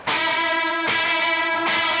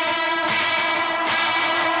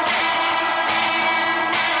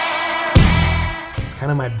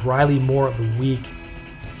on my Briley Moore of the Week,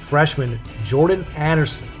 freshman Jordan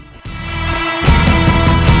Addison.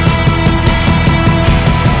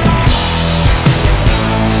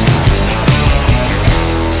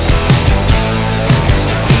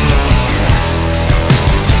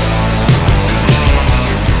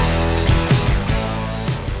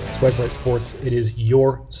 Swipe Right Sports. It is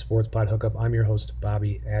your sports pod hookup. I'm your host,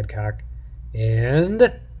 Bobby Adcock.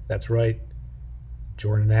 And that's right,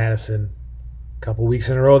 Jordan Addison. A couple weeks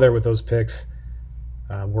in a row there with those picks.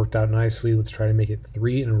 Worked out nicely. Let's try to make it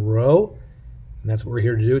 3 in a row. And that's what we're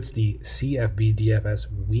here to do. It's the CFB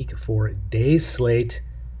DFS Week 4 day slate.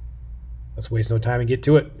 Let's waste no time and get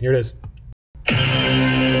to it. Here it is.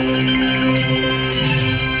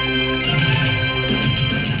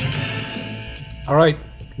 All right.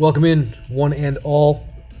 Welcome in, one and all.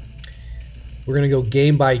 We're going to go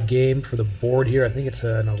game by game for the board here. I think it's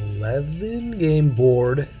an 11-game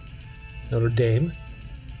board. Notre Dame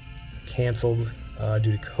canceled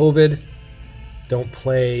due to COVID. Don't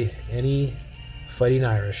play any Fighting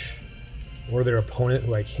Irish or their opponent,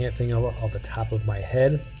 who I can't think of off the top of my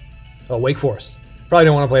head. Oh, Wake Forest. Probably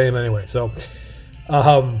don't want to play them anyway. So,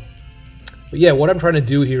 but yeah, what I'm trying to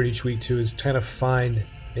do here each week too is kind of find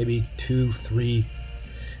maybe 2-3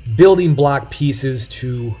 building block pieces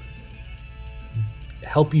to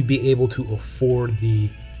help you be able to afford the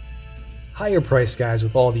higher price guys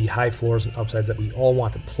with all the high floors and upsides that we all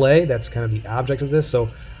want to play. That's kind of the object of this. So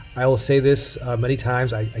I will say this many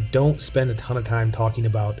times. I don't spend a ton of time talking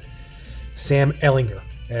about Sam Ehlinger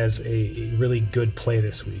as a really good play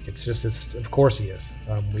this week. It's of course he is.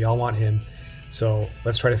 We all want him. So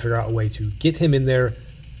let's try to figure out a way to get him in there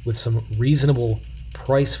with some reasonable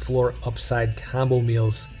price floor upside combo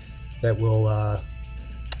meals that will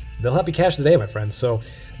they'll help you cash the day, my friends. So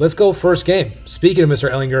let's go first game. Speaking of Mr.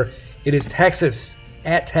 Ehlinger, it is Texas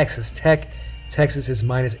at Texas Tech. Texas is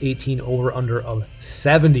minus 18 over under of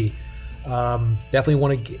 70. Definitely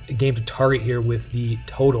want a game to target here with the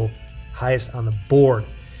total highest on the board.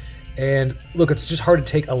 And look, it's just hard to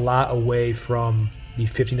take a lot away from the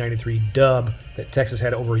 59-3 dub that Texas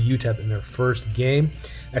had over UTEP in their first game.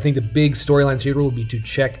 I think the big storylines here will be to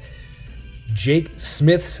check Jake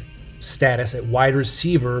Smith's status at wide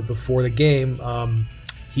receiver before the game.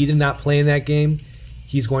 He did not play in that game.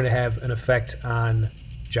 He's going to have an effect on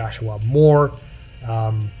Joshua Moore,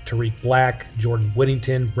 Tariq Black, Jordan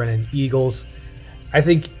Whittington, Brennan Eagles. I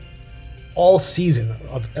think all season,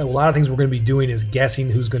 a lot of things we're going to be doing is guessing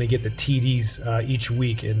who's going to get the TDs each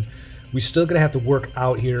week. And we're still going to have to work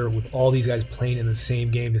out here with all these guys playing in the same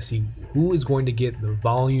game to see who is going to get the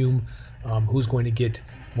volume, who's going to get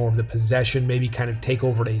more of the possession, maybe kind of take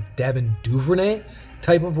over a Devin Duvernay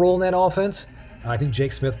type of role in that offense. I think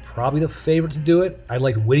Jake Smith probably the favorite to do it. I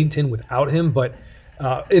liked Whittington without him, but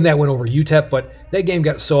in that win over UTEP. But that game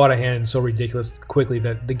got so out of hand and so ridiculous quickly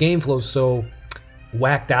that the game flow's so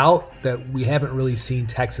whacked out that we haven't really seen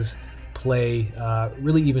Texas play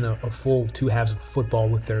really even a full two halves of football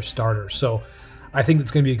with their starters. So I think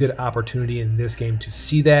it's going to be a good opportunity in this game to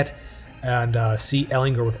see that and see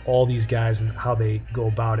Ehlinger with all these guys and how they go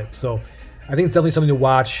about it. So I think it's definitely something to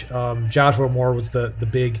watch. Joshua Moore was the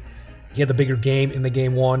big, he had the bigger game in the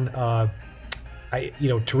game one.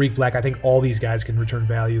 Tariq Black, I think all these guys can return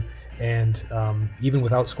value, and even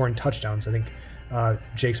without scoring touchdowns, I think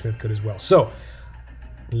Jake Smith could as well. So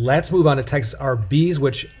let's move on to Texas RBs,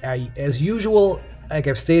 which as usual, like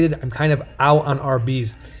I've stated, I'm kind of out on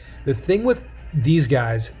RBs. The thing with these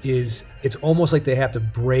guys is it's almost like they have to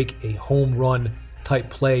break a home run type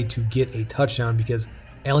play to get a touchdown because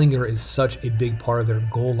Ehlinger is such a big part of their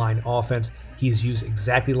goal line offense. He's used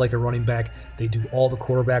exactly like a running back. They do all the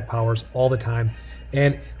quarterback powers all the time.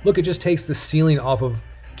 And look, it just takes the ceiling off of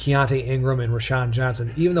Keontae Ingram and Rashawn Johnson.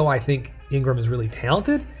 Even though I think Ingram is really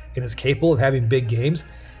talented and is capable of having big games,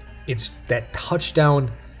 it's that touchdown,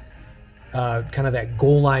 kind of that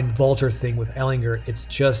goal line vulture thing with Ehlinger.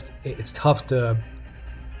 It's tough to,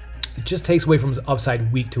 it just takes away from his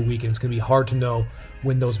upside week to week, and it's going to be hard to know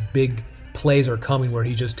when those big plays are coming where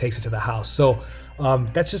he just takes it to the house. So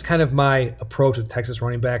that's just kind of my approach with Texas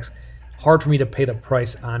running backs. Hard for me to pay the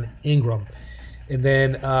price on Ingram. And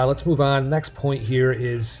then let's move on. Next point here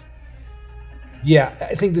is,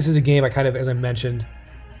 I think this is a game I kind of, as I mentioned,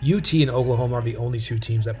 UT and Oklahoma are the only two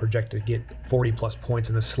teams that project to get 40-plus points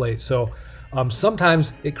in the slate. So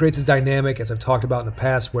sometimes it creates a dynamic, as I've talked about in the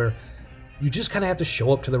past, where you just kind of have to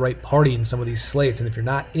show up to the right party in some of these slates. And if you're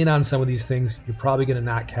not in on some of these things, you're probably going to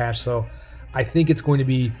not cash. So I think it's going to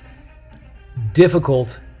be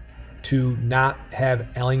difficult to not have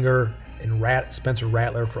Ehlinger and Spencer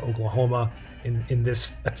Rattler for Oklahoma in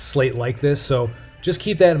this slate like this. So just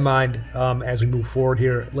keep that in mind as we move forward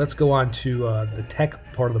here. Let's go on to the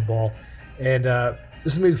tech part of the ball. And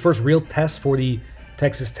this is going to be the first real test for the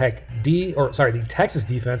Texas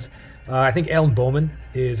defense. I think Alan Bowman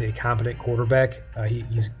is a competent quarterback.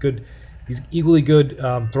 He's good. He's equally good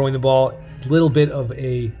throwing the ball. A little bit of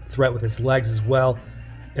a threat with his legs as well.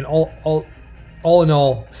 And all in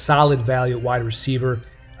all, solid value at wide receiver.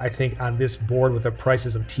 I think on this board with the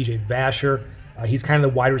prices of TJ Vasher. He's kind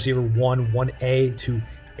of the wide receiver 1A to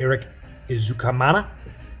Eric Izukamana.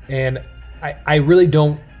 And I really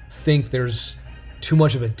don't think there's too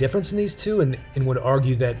much of a difference in these two, and would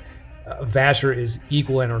argue that Vasher is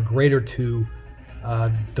equal and or greater to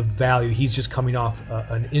the value. He's just coming off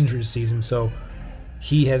an injury season, so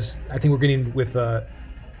he has. I think we're getting with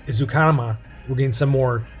Izukamana, we're getting some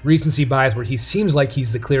more recency bias where he seems like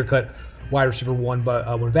he's the clear-cut wide receiver 1.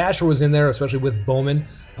 But when Vasher was in there, especially with Bowman,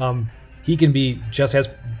 he can be just as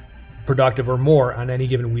productive or more on any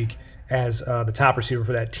given week as the top receiver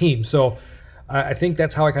for that team. So I think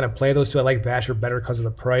that's how I kind of play those two. I like Vasher better because of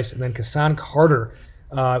the price. And then Kasan Carter,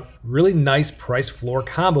 really nice price floor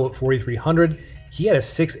combo at 4,300. He had a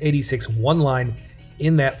 686 one line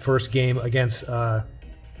in that first game against what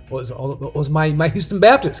was my Houston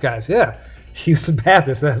Baptist guys. Yeah, Houston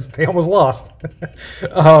Baptist. They almost lost.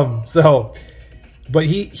 But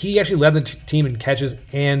he actually led the team in catches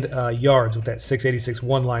and yards with that 686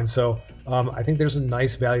 one line. So I think there's a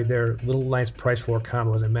nice value there. Little nice price floor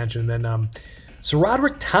combo, as I mentioned. And then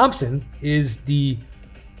SaRodorick Thompson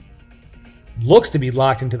looks to be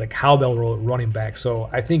locked into the cowbell role at running back. So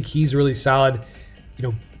I think he's really solid.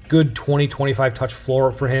 Good 20, 25 touch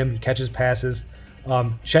floor for him. He catches passes.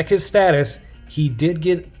 Check his status. He did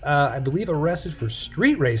get, I believe, arrested for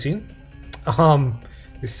street racing.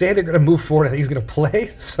 They say they're going to move forward. I think he's going to play.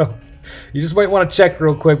 So you just might want to check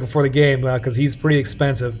real quick before the game because he's pretty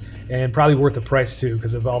expensive and probably worth the price too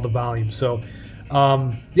because of all the volume. So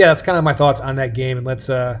yeah, that's kind of my thoughts on that game. And let's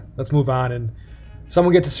move on and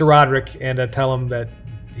someone get to SaRodorick and tell him that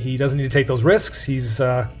he doesn't need to take those risks. He's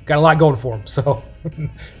got a lot going for him. So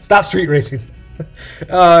stop street racing. Is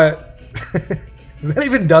that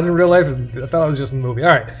even done in real life? I thought it was just in the movie.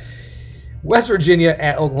 All right. West Virginia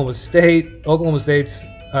at Oklahoma State. Oklahoma State's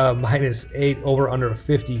 -8 over under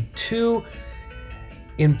 52.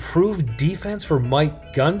 Improved defense for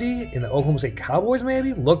Mike Gundy in the Oklahoma State Cowboys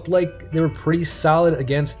maybe. Looked like they were pretty solid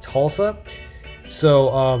against Tulsa. So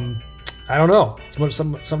I don't know. It's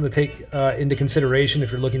something to take into consideration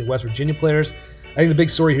if you're looking at West Virginia players. I think the big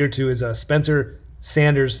story here too is Spencer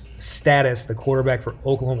Sanders' status, the quarterback for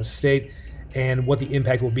Oklahoma State, and what the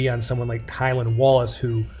impact will be on someone like Tylan Wallace,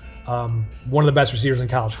 who one of the best receivers in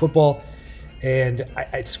college football. And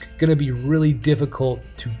it's going to be really difficult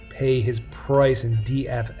to pay his price in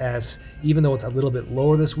DFS, even though it's a little bit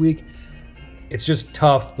lower this week. It's just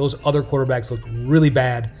tough. Those other quarterbacks looked really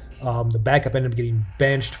bad. The backup ended up getting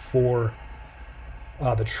benched for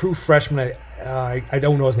the true freshman. I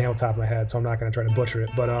don't know his name off the top of my head, so I'm not going to try to butcher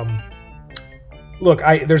it. But look,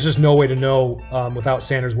 there's just no way to know without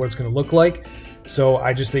Sanders what it's going to look like. So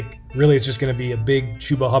I just think really it's just going to be a big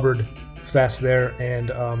Chuba Hubbard fest there,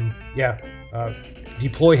 and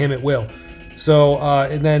deploy him at will. So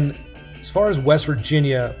and then as far as West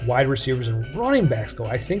Virginia wide receivers and running backs go,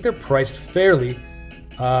 I think they're priced fairly.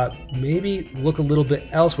 Maybe look a little bit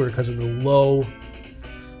elsewhere because of the low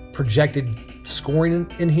projected scoring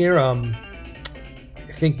in here. I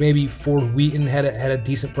think maybe Ford Wheaton had a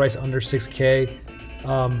decent price under 6K.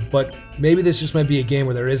 But maybe this just might be a game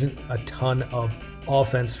where there isn't a ton of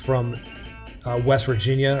offense from West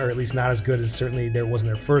Virginia, or at least not as good as certainly there was in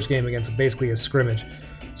their first game against basically a scrimmage.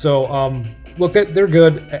 So look, they're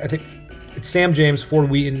good. I think it's Sam James, Ford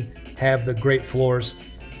Wheaton have the great floors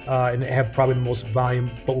and have probably the most volume.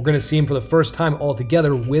 But we're going to see him for the first time all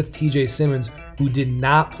together with TJ Simmons, who did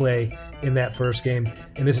not play in that first game.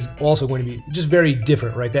 And this is also going to be just very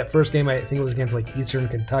different, right? That first game, I think it was against like Eastern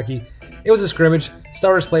Kentucky. It was a scrimmage.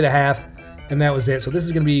 Starters played a half, and that was it. So this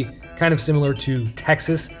is going to be kind of similar to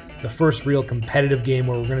Texas, the first real competitive game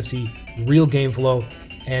where we're going to see real game flow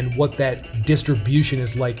and what that distribution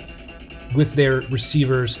is like with their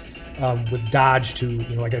receivers, with Dodge to,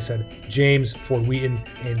 like I said, James, Ford Wheaton,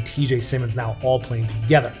 and TJ Simmons now all playing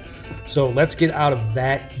together. So let's get out of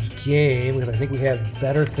that game because I think we have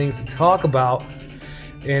better things to talk about.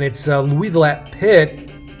 And it's Louisville at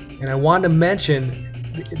Pitt. And I wanted to mention,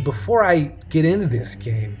 before I get into this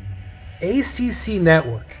game, ACC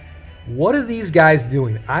Network. What are these guys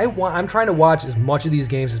doing? I'm trying to watch as much of these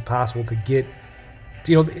games as possible to get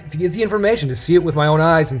the information, to see it with my own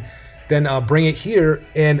eyes, and then bring it here.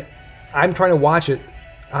 And I'm trying to watch it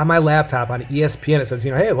on my laptop on ESPN. It says,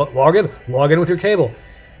 hey, log in with your cable.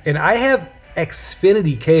 And I have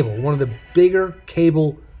Xfinity Cable, one of the bigger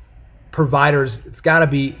cable providers. It's got to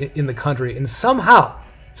be in the country. And somehow,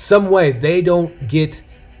 some way, they don't get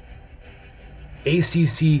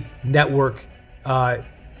ACC network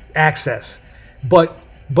access. But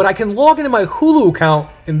I can log into my Hulu account,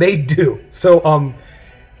 and they do. So,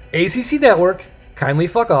 ACC network, kindly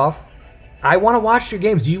fuck off. I want to watch your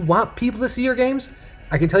games. Do you want people to see your games?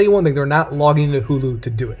 I can tell you one thing. They're not logging into Hulu to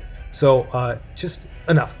do it. So, just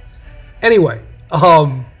enough. Anyway,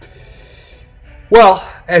 well,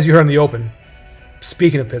 as you heard in the open,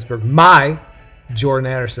 speaking of Pittsburgh, my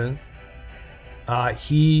Jordan Addison,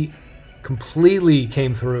 he completely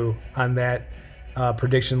came through on that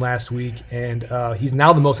prediction last week, and he's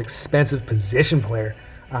now the most expensive position player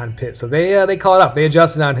on Pitt. So they caught up. They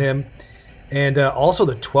adjusted on him, and also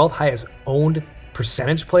the 12th highest owned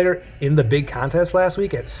percentage player in the big contest last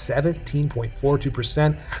week at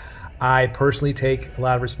 17.42%. I personally take a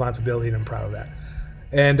lot of responsibility, and I'm proud of that.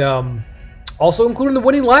 And also including the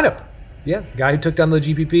winning lineup. Yeah, guy who took down the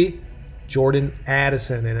GPP, Jordan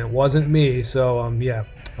Addison, and it wasn't me. So, yeah,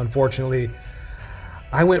 unfortunately,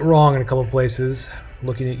 I went wrong in a couple of places.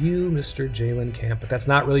 Looking at you, Mr. Jalen Camp, but that's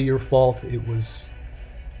not really your fault. It was.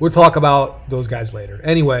 We'll talk about those guys later.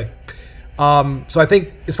 Anyway, so I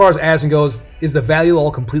think as far as Addison goes, is the value all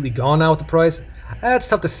completely gone now with the price? That's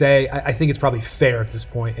tough to say. I think it's probably fair at this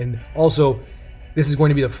point. And also, this is going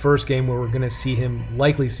to be the first game where we're going to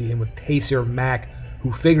likely see him with Taysir Mack,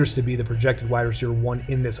 who figures to be the projected wide receiver 1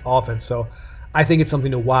 in this offense. So I think it's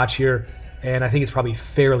something to watch here, and I think it's probably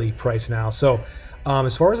fairly priced now. So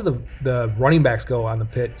as far as the running backs go on the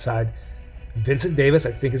Pitt side, Vincent Davis,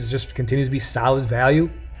 I think, just continues to be solid value.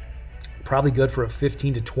 Probably good for a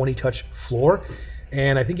 15 to 20 touch floor.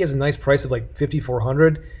 And I think he has a nice price of like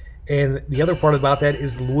 $5,400. And the other part about that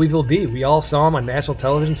is the Louisville D. We all saw him on national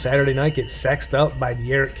television Saturday night get sexed up by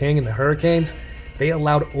De'Aaron King and the Hurricanes. They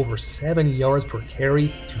allowed over 7 yards per carry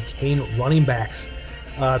to Kane running backs.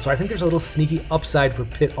 So I think there's a little sneaky upside for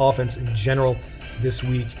Pitt offense in general this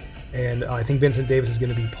week. And I think Vincent Davis is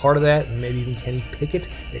going to be part of that, and maybe even Kenny Pickett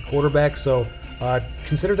at quarterback. So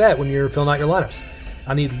consider that when you're filling out your lineups.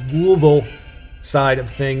 On the Louisville side of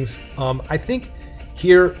things, I think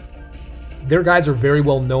here their guys are very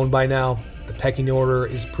well known by now. The pecking order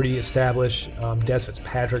is pretty established. Des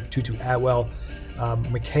Fitzpatrick, Tutu Atwell,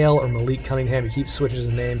 Mikhail or Malik Cunningham. He keeps switching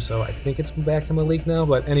his name, so I think it's back to Malik now.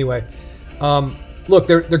 But anyway, look,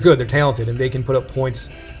 they're good. They're talented, and they can put up points,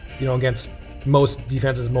 against most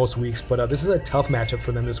defenses most weeks. But this is a tough matchup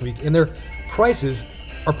for them this week, and their prices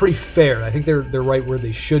are pretty fair. I think they're right where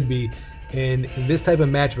they should be. And in this type of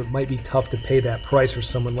matchup, it might be tough to pay that price for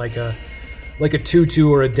someone like a Tutu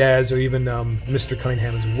or a Dez or even Mr.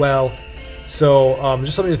 Cunningham as well. So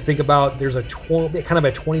just something to think about. There's a kind of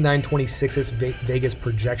a 29-26 Vegas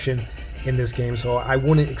projection in this game, so I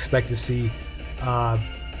wouldn't expect to see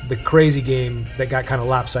the crazy game that got kind of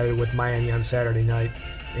lopsided with Miami on Saturday night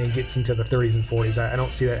and gets into the 30s and 40s. I don't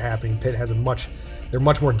see that happening. Pitt has they're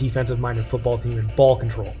much more defensive-minded football team and ball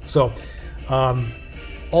control. So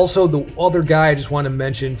also the other guy I just want to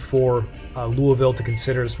mention for Louisville to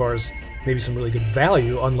consider as far as maybe some really good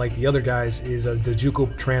value, unlike the other guys, is the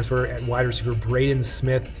JUCO transfer at wide receiver Braden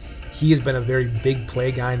Smith. He has been a very big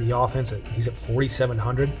play guy in the offense. He's at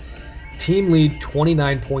 4,700. Team lead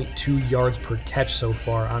 29.2 yards per catch so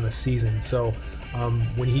far on the season. So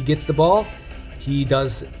when he gets the ball, he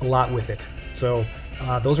does a lot with it. So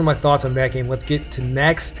those are my thoughts on that game. Let's get to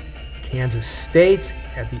next. Kansas State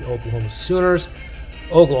at the Oklahoma Sooners.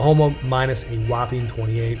 Oklahoma minus a whopping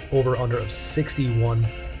 28, over under of 61.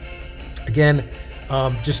 Again,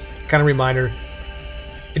 just kind of reminder,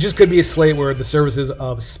 it just could be a slate where the services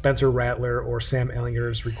of Spencer Rattler or Sam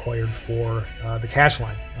Ehlinger is required for the cash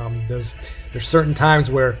line. There's certain times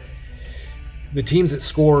where the teams that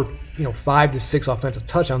score 5 to 6 offensive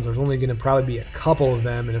touchdowns, there's only going to probably be a couple of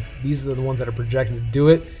them, and if these are the ones that are projected to do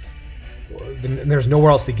it, then there's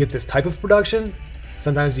nowhere else to get this type of production.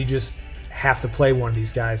 Sometimes you just have to play one of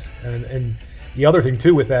these guys. And the other thing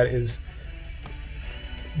too with that is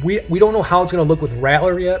we don't know how it's going to look with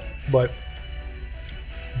Rattler yet, but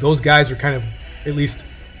those guys are kind of, at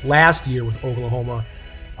least last year with Oklahoma,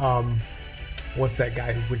 what's that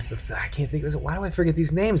guy who went to the, I can't think of it. Why do I forget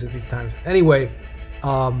these names at these times? Anyway,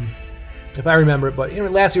 if I remember it, but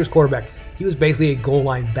last year's quarterback, he was basically a goal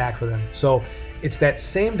line back for them. So it's that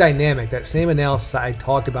same dynamic, that same analysis I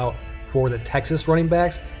talked about for the Texas running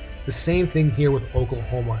backs. The same thing here with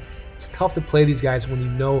Oklahoma. It's tough to play these guys when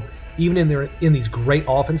even in these great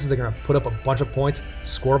offenses, they're going to put up a bunch of points,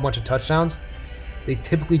 score a bunch of touchdowns. They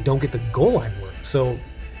typically don't get the goal line work. So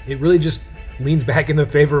it really just leans back in the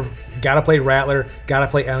favor of got to play Rattler, got to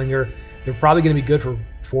play Ehlinger. They're probably going to be good for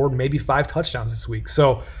 4, maybe 5 touchdowns this week.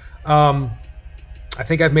 So I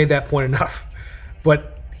think I've made that point enough.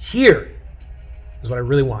 But here is what I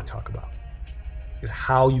really want to talk about, is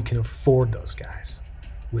how you can afford those guys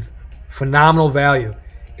with phenomenal value.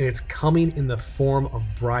 And it's coming in the form of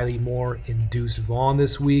Briley Moore and Deuce Vaughn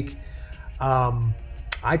this week.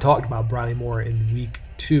 I talked about Briley Moore in week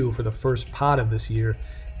 2 for the first pod of this year.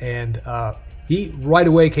 And he right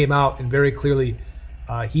away came out and very clearly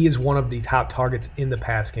he is one of the top targets in the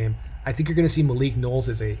pass game. I think you're going to see Malik Knowles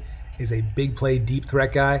as a big play, deep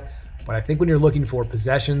threat guy. But I think when you're looking for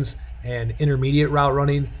possessions and intermediate route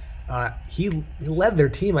running, he led their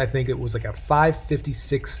team. I think it was like a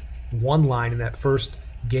 5.56 one line in that first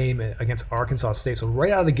game against Arkansas State. So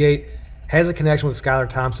right out of the gate, has a connection with Skylar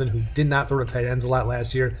Thompson, who did not throw to tight ends a lot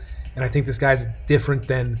last year. And I think this guy's different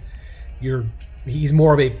than he's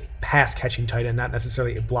more of a pass-catching tight end, not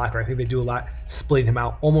necessarily a blocker. I think they do a lot splitting him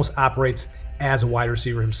out, almost operates as a wide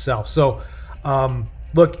receiver himself. So,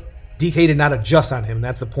 look, DK did not adjust on him, and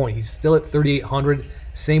that's the point. He's still at 3,800.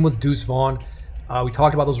 Same with Deuce Vaughn. We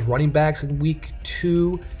talked about those running backs in week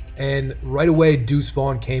 2, and right away Deuce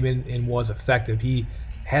Vaughn came in and was effective. He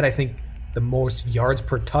had, I think, the most yards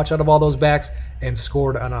per touch out of all those backs and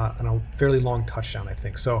scored on a fairly long touchdown, I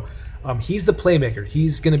think. So he's the playmaker.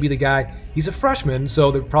 He's going to be the guy. He's a freshman, so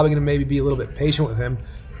they're probably going to maybe be a little bit patient with him,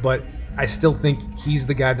 but I still think he's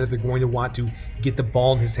the guy that they're going to want to get the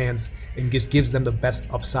ball in his hands and just gives them the best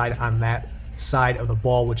upside on that side of the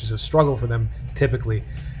ball, which is a struggle for them typically.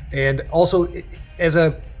 And also, as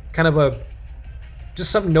a kind of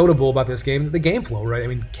just something notable about this game, the game flow, right? I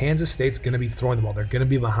mean, Kansas State's going to be throwing the ball. They're going to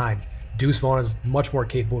be behind. Deuce Vaughn is much more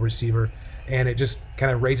capable receiver, and it just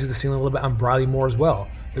kind of raises the ceiling a little bit on Briley Moore as well.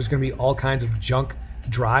 There's going to be all kinds of junk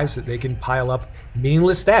drives that they can pile up,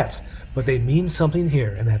 meaningless stats, but they mean something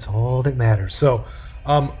here, and that's all that matters. So,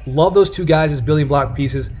 love those two guys as building block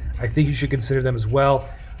pieces. I think you should consider them as well.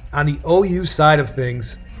 On the OU side of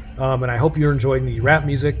things, and I hope you're enjoying the rap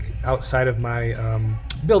music outside of my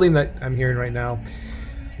building that I'm hearing right now.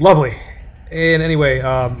 Lovely. And anyway,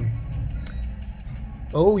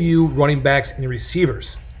 OU running backs and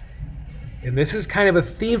receivers. And this is kind of a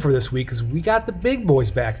theme for this week because we got the big boys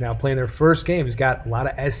back now playing their first game. He's got a lot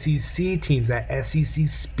of SEC teams, that SEC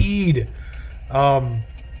speed.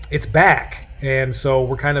 It's back. And so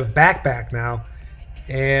we're kind of back now.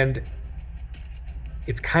 And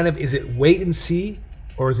it's kind of, is it wait and see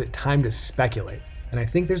or is it time to speculate? And I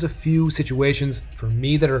think there's a few situations for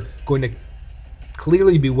me that are going to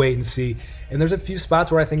clearly be wait and see. And there's a few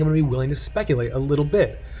spots where I think I'm going to be willing to speculate a little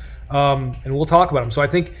bit. And we'll talk about them. So I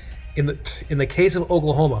think in the case of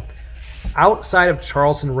Oklahoma, outside of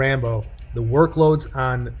Charleston Rambo, the workloads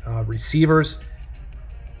on receivers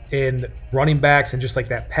and running backs and just like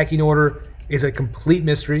that pecking order is a complete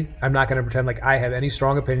mystery. I'm not going to pretend like I have any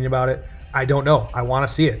strong opinion about it. I don't know. I want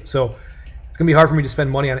to see it. So it's going to be hard for me to spend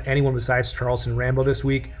money on anyone besides Charleston Rambo this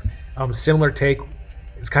week. Similar take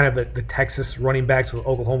is kind of the Texas running backs with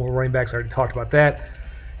Oklahoma running backs. I already talked about that.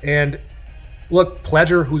 And look,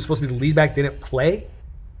 Pledger, who's supposed to be the lead back, didn't play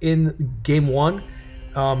in game 1.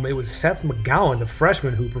 It was Seth McGowan, the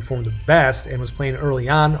freshman, who performed the best and was playing early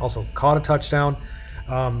on, also caught a touchdown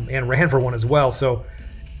and ran for one as well. So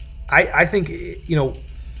I think,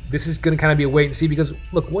 this is going to kind of be a wait and see because,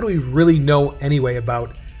 look, what do we really know anyway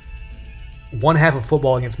about one half of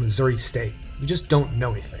football against Missouri State? We just don't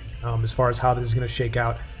know anything as far as how this is going to shake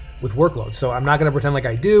out with workload. So I'm not going to pretend like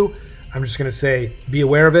I do. I'm just going to say be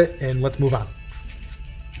aware of it and let's move on.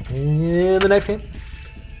 And the next game.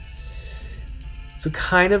 So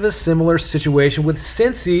kind of a similar situation with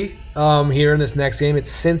Cincy here in this next game.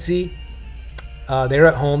 It's Cincy. They're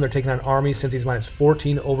at home. They're taking on Army. Cincy's minus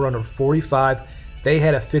 14, over under 45. They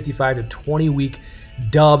had a 55-20 week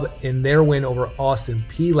dub in their win over Austin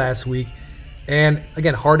Peay last week. And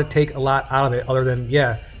again, hard to take a lot out of it other than,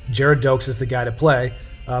 Jared Dokes is the guy to play.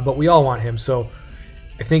 But we all want him. So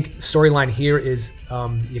I think storyline here is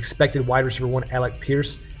the expected wide receiver 1, Alec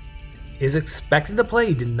Pierce, is expected to play.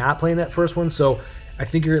 He did not play in that first one. So I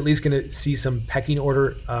think you're at least going to see some pecking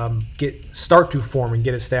order start to form and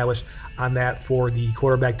get established on that for the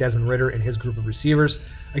quarterback Desmond Ridder and his group of receivers.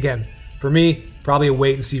 Again, for me, probably a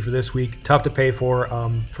wait and see for this week. Tough to pay for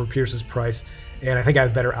Pierce's price, and I think I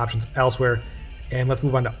have better options elsewhere. And let's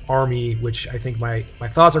move on to Army, which I think my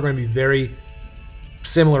thoughts are going to be very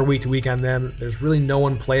similar week to week on them. There's really no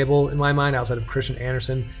one playable in my mind outside of Christian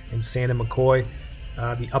Anderson and Sandon McCoy.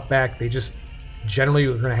 The up back, they just generally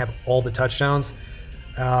are going to have all the touchdowns.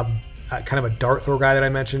 Kind of a dart throw guy that I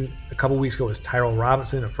mentioned a couple weeks ago was Tyrell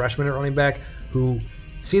Robinson, a freshman at running back, who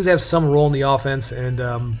seems to have some role in the offense, and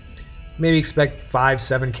maybe expect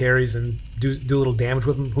 5-7 carries and do a little damage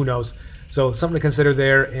with them. Who knows? So something to consider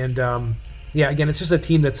there. And again, it's just a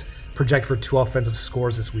team that's projected for 2 offensive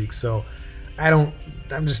scores this week. So I'm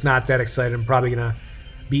just not that excited. I'm probably gonna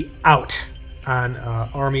be out on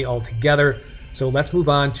Army altogether. So let's move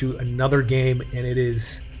on to another game, and it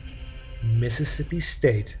is Mississippi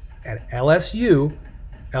State at LSU.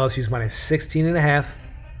 LSU's minus 16.5,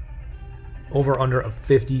 over under of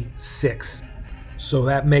 56. So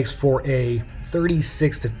that makes for a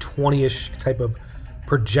 36 to 20-ish type of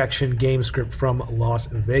projection game script from Las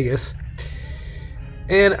Vegas.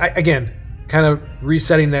 And again, kind of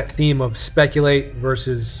resetting that theme of speculate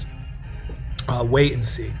versus wait and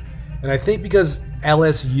see. And I think because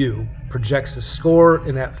LSU projects to score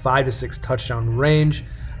in that 5 to 6 touchdown range,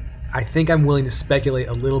 I think I'm willing to speculate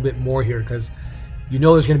a little bit more here because you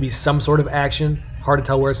know there's going to be some sort of action. Hard to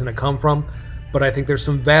tell where it's going to come from, but I think there's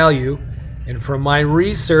some value. And from my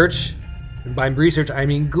research, and by research I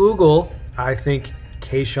mean Google, I think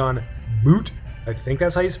Kayshon Boutte, I think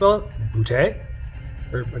that's how you spell it, Boutte,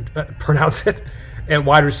 or pronounce it, at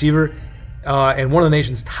wide receiver, and one of the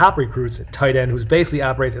nation's top recruits at tight end, who basically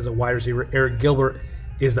operates as a wide receiver, Eric Gilbert,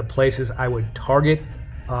 is the places I would target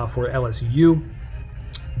for LSU.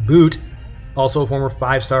 Boutte, also a former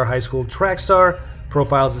 5-star high school track star,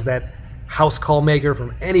 profiles as that house call maker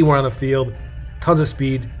from anywhere on the field, tons of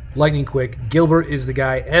speed, lightning quick. Gilbert is the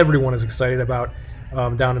guy everyone is excited about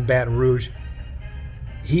down in Baton Rouge.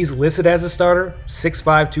 He's listed as a starter,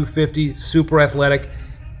 6'5", 250, super athletic.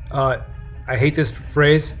 I hate this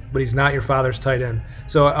phrase, but he's not your father's tight end.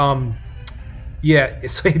 So,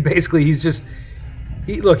 so basically he's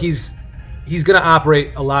going to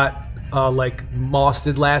operate a lot like Moss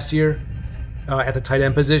did last year at the tight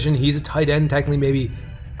end position. He's a tight end technically maybe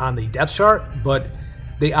on the depth chart, but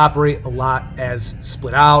they operate a lot as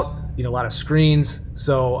split out, a lot of screens.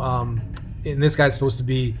 So, and this guy's supposed to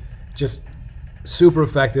be just super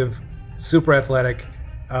effective, super athletic,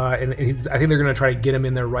 and I think they're going to try to get him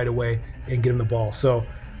in there right away and get him the ball. So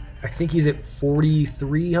I think he's at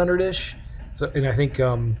 4,300-ish. So, and I think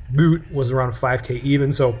Boutte was around 5K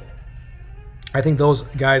even. So I think those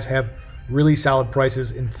guys have really solid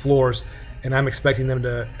prices in floors, and I'm expecting them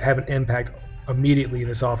to have an impact immediately in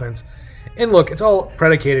this offense. And look, it's all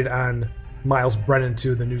predicated on Miles Brennan,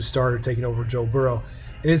 too, the new starter taking over Joe Burrow.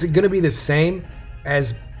 And is it going to be the same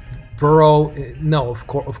as Burrow? No, of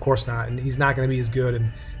course not. And he's not going to be as good, and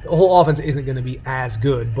the whole offense isn't going to be as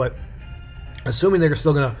good. But assuming they're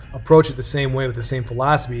still going to approach it the same way with the same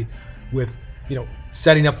philosophy, with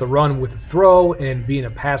setting up the run with the throw and being a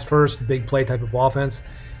pass-first, big play type of offense,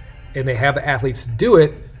 and they have the athletes to do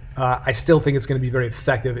it, I still think it's going to be very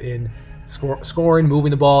effective in scoring,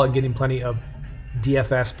 moving the ball, and getting plenty of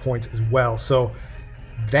DFS points as well. So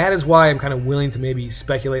that is why I'm kind of willing to maybe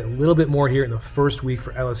speculate a little bit more here in the first week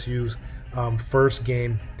for LSU's first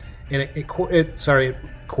game. And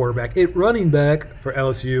running back for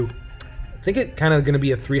LSU, I think it kind of going to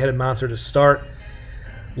be a 3-headed monster to start,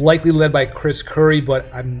 likely led by Chris Curry, but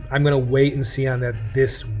I'm going to wait and see on that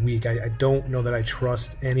this week. I don't know that I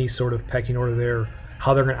trust any sort of pecking order there,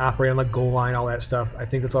 how they're going to operate on the goal line, all that stuff. I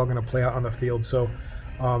think it's all going to play out on the field. So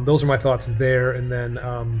those are my thoughts there. And then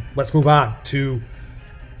let's move on to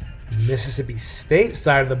Mississippi State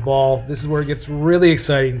side of the ball. This is where it gets really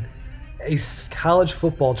exciting. A college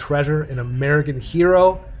football treasure, an American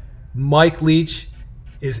hero, Mike Leach,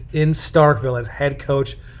 is in Starkville as head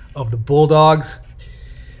coach of the Bulldogs.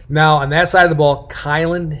 Now, on that side of the ball,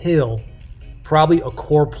 Kylan Hill, probably a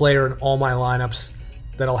core player in all my lineups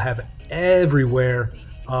that I'll have everywhere.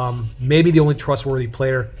 Maybe the only trustworthy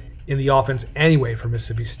player in the offense anyway for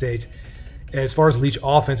Mississippi State. As far as Leach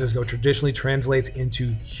offenses go, traditionally translates into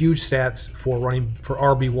huge stats for running for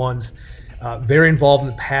RB1s. Very involved in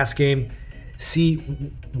the pass game. See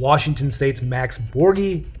Washington State's Max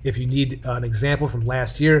Borghi if you need an example from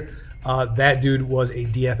last year. That dude was a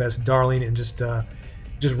DFS darling and just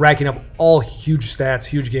racking up all huge stats,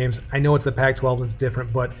 huge games. I know it's the Pac-12 and it's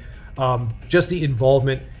different, but just the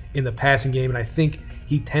involvement in the passing game, and I think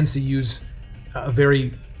he tends to use a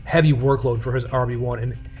very heavy workload for his RB1,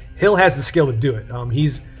 and Hill has the skill to do it.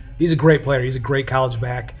 He's a great player. He's a great college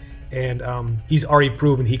back, and he's already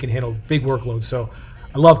proven he can handle big workloads. So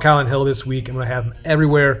I love Kylan Hill this week. I'm going to have him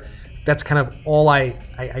everywhere. That's kind of all I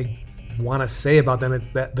want to say about them.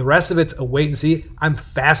 The rest of it's a wait and see. I'm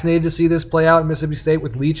fascinated to see this play out in Mississippi State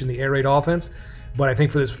with Leach and the air raid offense, but I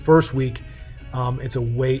think for this first week, it's a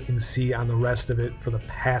wait and see on the rest of it for the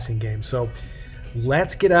passing game. So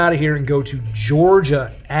let's get out of here and go to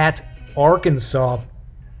Georgia at Arkansas.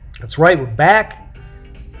 That's right, we're back.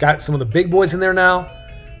 Got some of the big boys in there now.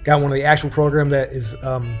 got one of the actual program that is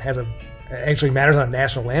actually matters on a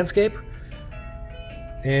national landscape,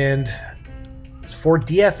 and for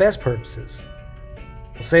DFS purposes,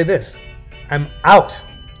 I'll say this: I'm out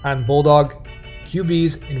on Bulldog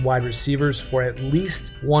QBs and wide receivers for at least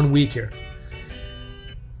 1 week here.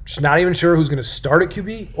 Just not even sure who's going to start at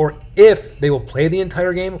QB, or if they will play the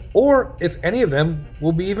entire game, or if any of them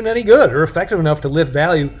will be even any good or effective enough to lift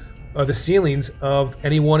value of the ceilings of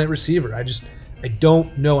anyone at receiver. I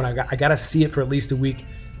don't know, and I got to see it for at least a week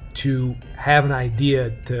to have an idea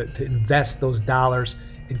to invest those dollars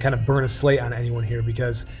and kind of burn a slate on anyone here,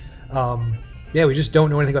 because we just don't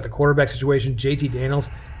know anything about the quarterback situation. JT Daniels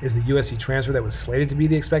is the USC transfer that was slated to be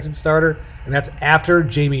the expected starter, and that's after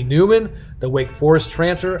Jamie Newman, the Wake Forest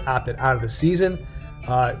transfer, opted out of the season.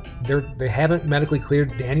 They haven't medically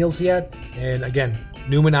cleared Daniels yet, and again,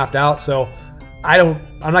 Newman opted out, so I'm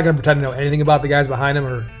not going to pretend to know anything about the guys behind him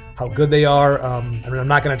or how good they are. I'm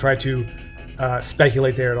not going to try to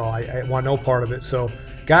speculate there at all. I want no part of it, so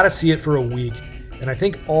got to see it for a week. And I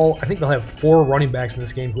think they'll have 4 running backs in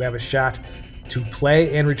this game who have a shot to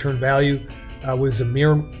play and return value, with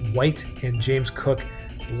Zamir White and James Cook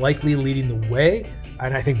likely leading the way.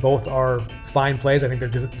 And I think both are fine plays. I think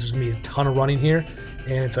there's going to be a ton of running here,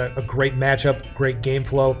 and it's a great matchup, great game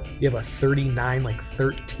flow. You have a 39,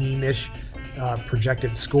 13-ish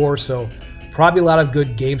projected score, so probably a lot of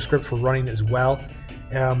good game script for running as well.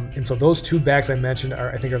 And so those 2 backs I mentioned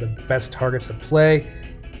are the best targets to play.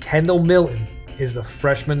 Kendall Milton is the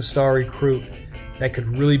freshman star recruit that could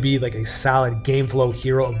really be like a solid game flow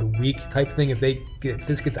hero of the week type thing. If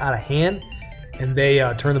this gets out of hand and they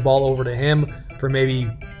turn the ball over to him for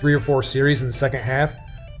maybe 3 or 4 series in the second half,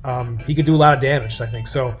 he could do a lot of damage, I think.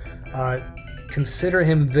 So consider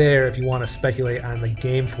him there if you want to speculate on the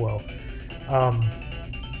game flow.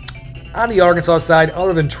 On the Arkansas side,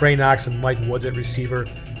 other than Trey Knox and Mike Woods at receiver,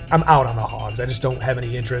 I'm out on the Hogs. I just don't have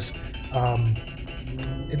any interest.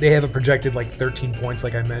 They have a projected 13 points,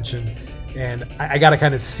 like I mentioned, and I got to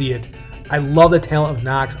kind of see it. I love the talent of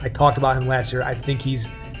Knox. I talked about him last year. I think he's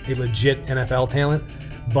a legit NFL talent,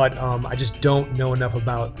 but I just don't know enough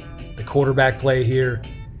about the quarterback play here,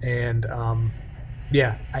 and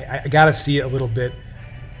I got to see it a little bit.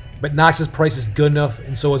 But Knox's price is good enough,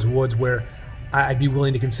 and so is Woods, where I'd be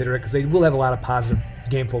willing to consider it, because they will have a lot of positive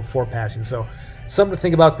game flow for passing. So something to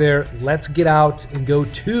think about there. Let's get out and go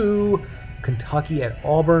to Kentucky at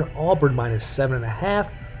Auburn. Auburn minus 7.5,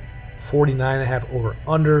 49.5 over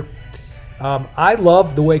under. I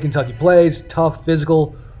love the way Kentucky plays. Tough,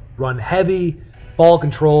 physical, run heavy, ball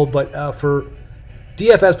control, but for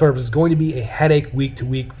DFS purposes, going to be a headache week to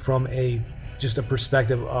week from just a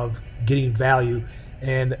perspective of getting value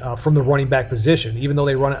and from the running back position. Even though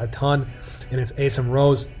they run it a ton, and it's Asim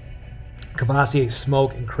Rose, Kavosiey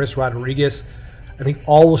Smoke, and Chris Rodriguez, I think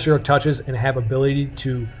all will share touches and have ability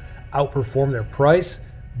to outperform their price,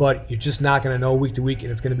 but you're just not going to know week to week,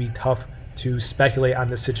 and it's going to be tough to speculate on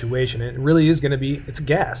this situation. And it really is going to be, it's a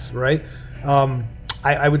guess, right?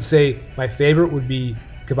 I would say my favorite would be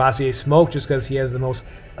Kavosiey Smoke, just because he has the most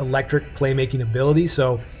electric playmaking ability,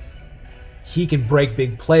 so he can break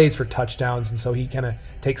big plays for touchdowns, and so he kind of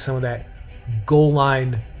takes some of that goal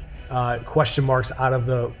line question marks out of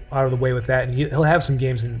the way with that, and he'll have some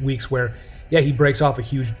games and weeks where, he breaks off a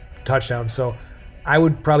huge touchdown. So I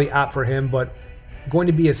would probably opt for him, but going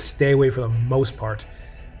to be a stay away for the most part.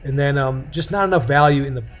 And then just not enough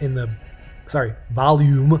value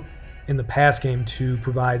volume in the pass game to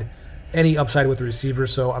provide any upside with the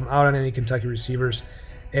receivers. So I'm out on any Kentucky receivers,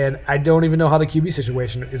 and I don't even know how the QB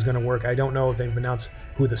situation is going to work. I don't know if they've announced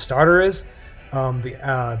who the starter is.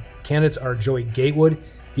 The candidates are Joey Gatewood.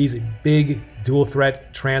 He's a big dual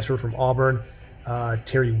threat transfer from Auburn.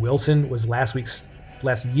 Terry Wilson was last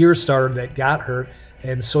year's starter that got hurt,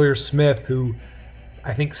 and Sawyer Smith, who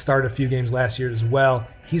I think started a few games last year as well.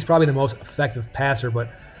 He's probably the most effective passer, but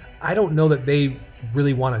I don't know that they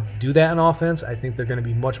really want to do that in offense. I think they're going to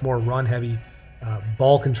be much more run-heavy,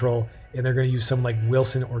 ball control, and they're going to use someone like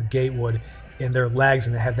Wilson or Gatewood in their legs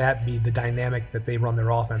and have that be the dynamic that they run their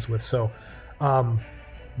offense with. So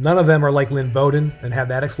none of them are like Lynn Bowden and have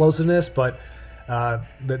that explosiveness, but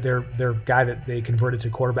they're guy that they converted to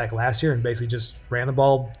quarterback last year and basically just ran the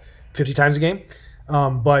ball 50 times a game.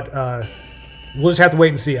 But we'll just have to wait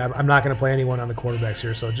and see. I'm not going to play anyone on the quarterbacks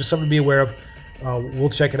here, so just something to be aware of. We'll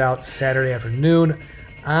check it out Saturday afternoon.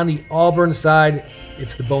 On the Auburn side,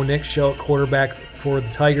 it's the Bo Nix show at quarterback for the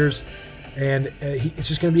Tigers, and it's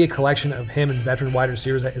just going to be a collection of him and veteran wide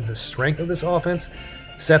receivers that is the strength of this offense.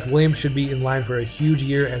 Seth Williams should be in line for a huge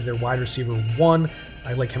year as their wide receiver 1.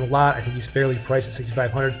 I like him a lot. I think he's fairly priced at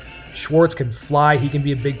 $6,500. Schwartz can fly. He can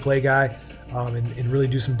be a big play guy. and really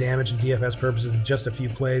do some damage in DFS purposes in just a few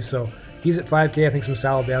plays. So he's at 5K. I think some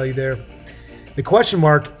solid value there. The question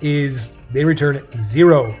mark is they return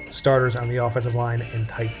 0 starters on the offensive line and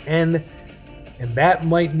tight end. And that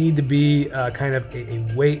might need to be kind of a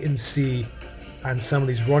wait and see on some of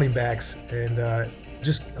these running backs. And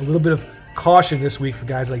just a little bit of caution this week for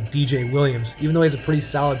guys like DJ Williams. Even though he has a pretty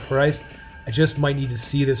solid price, I just might need to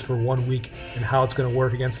see this for 1 week and how it's going to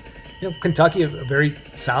work against Kentucky, a very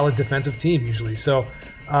solid defensive team usually. So,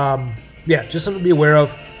 yeah, just something to be aware of.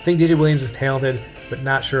 I think DJ Williams is talented, but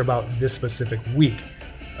not sure about this specific week.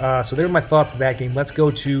 So there are my thoughts of that game. Let's go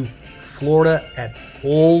to Florida at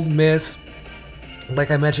Ole Miss. Like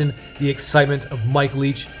I mentioned, the excitement of Mike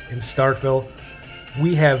Leach in Starkville.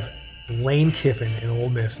 We have Lane Kiffin in Ole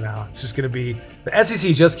Miss now. It's just going to be – the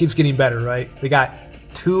SEC just keeps getting better, right? They got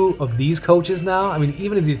 2 of these coaches now. I mean,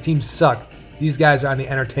 even if these teams suck, these guys are on the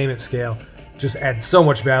entertainment scale. Just add so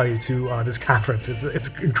much value to this conference. It's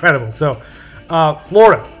incredible. So,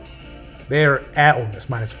 Florida, they are at Ole Miss,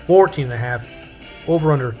 minus 14.5,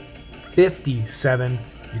 over under 57.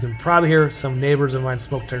 You can probably hear some neighbors of mine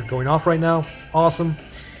smoke detector going off right now. Awesome.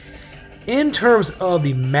 In terms of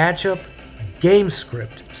the matchup, game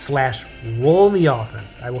script / role in the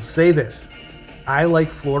offense, I will say this. I like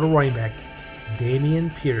Florida running back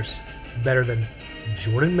Dameon Pierce better than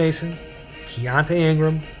Jordan Mason, Keontae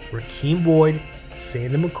Ingram, Raheem Boyd,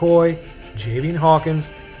 Sandy McCoy, Javian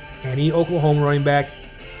Hawkins, any Oklahoma running back,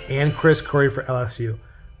 and Chris Curry for LSU.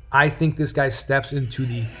 I think this guy steps into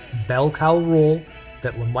the bell cow role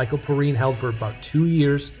that LaMichael Perrine held for about 2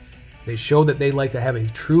 years. They showed that they like to have a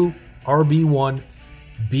true RB1,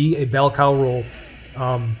 be a bell cow role.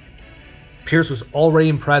 Pierce was already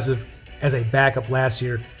impressive as a backup last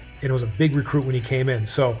year, and it was a big recruit when he came in.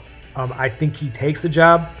 So I think he takes the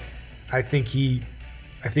job. I think he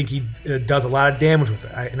does a lot of damage with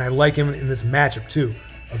it, and I like him in this matchup too.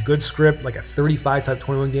 A good script, like a 35 type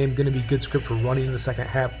 21 game, going to be good script for running in the second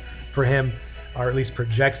half for him, or at least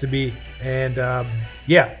projects to be. And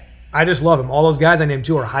yeah, I just love him. All those guys I named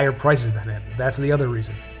too are higher prices than him. That's the other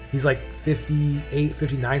reason. He's like 58,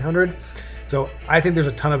 5,900. So I think there's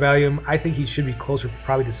a ton of value in him. I think he should be closer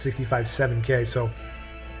probably to 65, 7K. So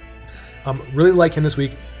really like him this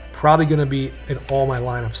week. Probably going to be in all my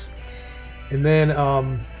lineups. And then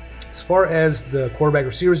as far as the quarterback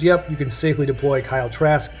receivers, yep, you can safely deploy Kyle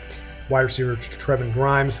Trask, wide receiver Trevin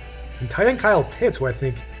Grimes, and tight end Kyle Pitts, who I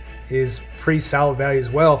think is pretty solid value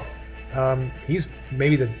as well. He's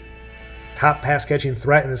maybe the top pass-catching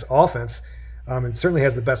threat in this offense, and certainly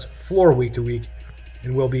has the best floor week to week,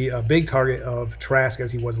 and will be a big target of Trask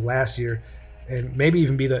as he was last year, and maybe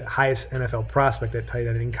even be the highest NFL prospect at tight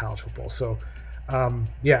end in college football. So,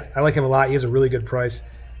 yeah, I like him a lot. He has a really good price.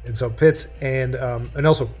 And so Pitts and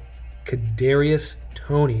also Kadarius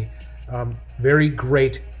Toney, very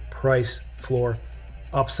great price floor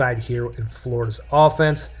upside here in Florida's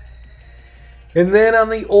offense. And then on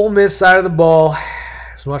the Ole Miss side of the ball,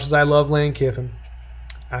 as much as I love Lane Kiffin,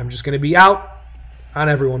 I'm just going to be out on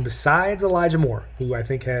everyone besides Elijah Moore, who I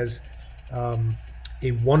think has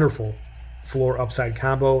a wonderful floor upside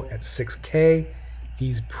combo at 6K.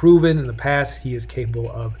 He's proven in the past he is capable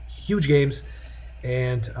of huge games.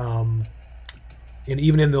 And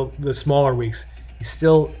even in the smaller weeks, he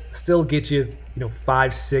still gets you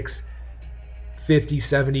 5, 6, 50,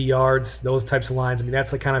 70 yards, those types of lines. I mean,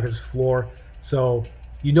 that's like kind of his floor. So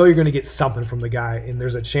you're going to get something from the guy, and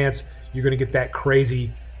there's a chance you're going to get that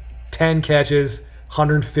crazy 10 catches,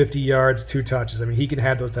 150 yards, 2 touches. I mean, he can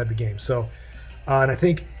have those type of games. So, and I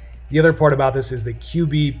think the other part about this is the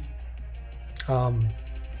QB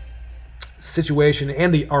situation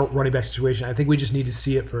and the running back situation. I think we just need to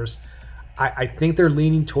see it first. I think they're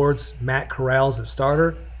leaning towards Matt Corral as the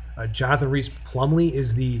starter. Jonathan Reese Plumlee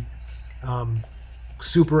is the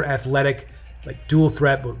super athletic, like dual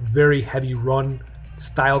threat, but very heavy run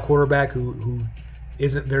style quarterback who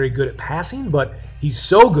isn't very good at passing, but he's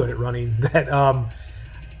so good at running that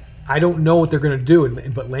I don't know what they're going to do.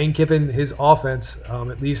 But Lane Kiffin, his offense,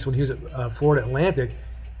 at least when he was at Florida Atlantic,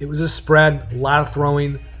 it was a spread, a lot of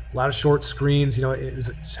throwing, a lot of short screens. It was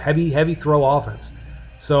a heavy throw offense.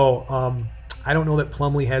 So I don't know that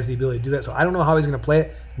Plumlee has the ability to do that. So I don't know how he's going to play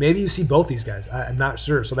it. Maybe you see both these guys. I'm not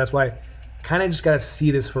sure. So that's why I kind of just got to see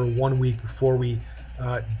this for 1 week before we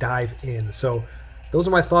dive in. So those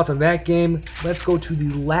are my thoughts on that game. Let's go to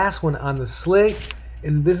the last one on the slate.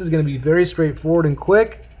 And this is going to be very straightforward and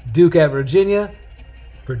quick. Duke at Virginia.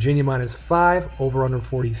 Virginia -5, over under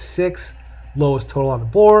 46. Lowest total on the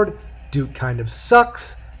board. Duke kind of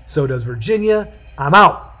sucks. So does Virginia. I'm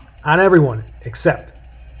out on everyone except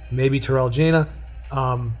maybe Terrell Jana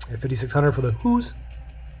at 5,600 for the Hoos.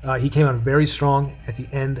 He came on very strong at the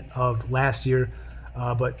end of last year,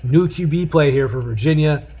 but new QB play here for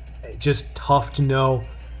Virginia. Just tough to know,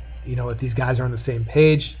 if these guys are on the same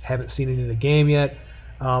page. Haven't seen it in a game yet,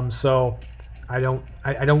 so I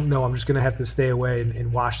don't know. I'm just gonna have to stay away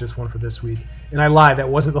and watch this one for this week. And I lied, that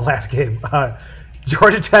wasn't the last game.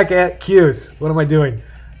 Georgia Tech at Cuse. What am I doing?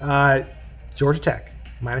 Georgia Tech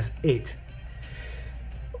 -8.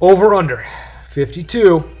 Over under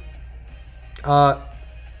 52.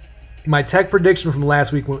 My Tech prediction from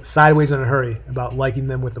last week went sideways in a hurry about liking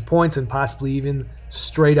them with the points and possibly even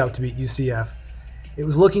straight up to beat UCF. It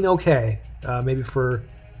was looking okay, maybe for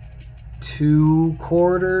 2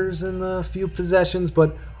 quarters and a few possessions,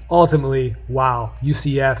 but ultimately, wow,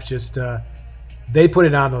 UCF just they put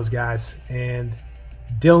it on those guys, and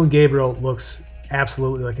Dylan Gabriel looks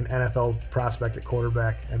absolutely like an NFL prospect at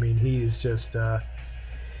quarterback. I mean, he's just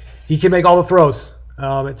he can make all the throws.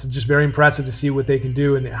 It's just very impressive to see what they can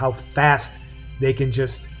do and how fast they can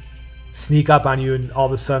just sneak up on you, and all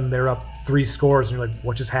of a sudden they're up 3 scores, and you're like,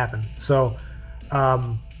 what just happened? So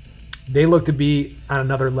they look to be on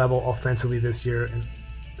another level offensively this year, and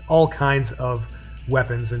all kinds of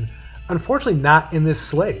weapons. And unfortunately, not in this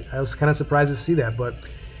slate. I was kind of surprised to see that, but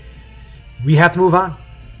we have to move on.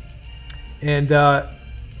 And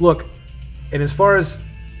look, and as far as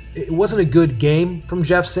it wasn't a good game from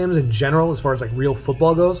Jeff Sims in general, as far as like real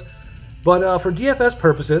football goes, but for DFS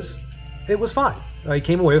purposes, it was fine. He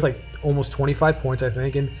came away with like almost 25 points, I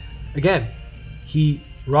think. And again, he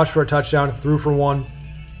rushed for a touchdown, threw for 1,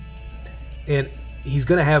 and he's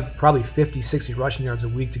going to have probably 50, 60 rushing yards a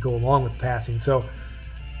week to go along with passing. So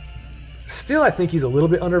still, I think he's a little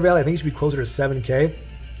bit undervalued. I think he should be closer to 7K,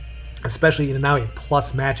 especially in now a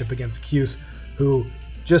plus matchup against Cuse, who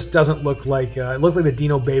just doesn't look like it looked like the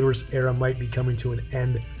Dino Babers era might be coming to an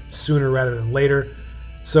end sooner rather than later.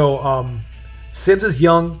 So Sims is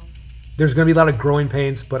young. There's going to be a lot of growing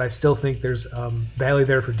pains, but I still think there's value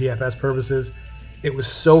there for DFS purposes. It was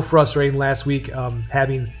so frustrating last week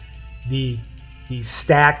having the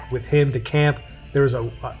stack with him to Camp. There was a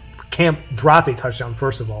Camp dropped a touchdown,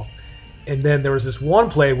 first of all. And then there was this one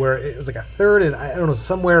play where it was like a third and I don't know,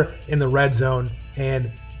 somewhere in the red zone. And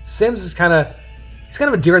Sims is kind of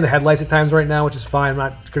a deer in the headlights at times right now, which is fine. I'm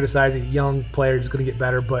not criticizing. Young player, he's going to get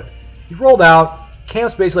better. But he rolled out.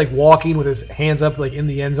 Camp's basically like walking with his hands up like in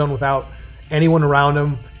the end zone without anyone around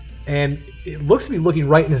him. And it looks to be looking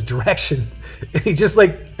right in his direction. And he just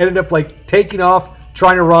like ended up like taking off,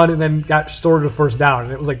 trying to run, and then got stored to the first down.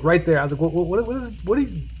 And it was like right there. I was like,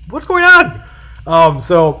 what's going on?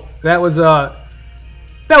 So that was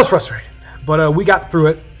frustrating. But we got through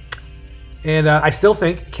it. And I still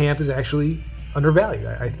think Camp is actually undervalued.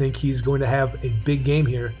 I think he's going to have a big game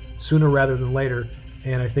here sooner rather than later,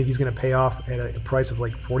 and I think he's going to pay off at a price of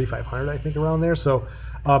like $4,500, I think, around there. So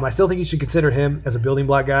I still think you should consider him as a building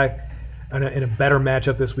block guy in a better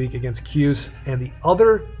matchup this week against Cuse. And the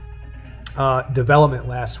other development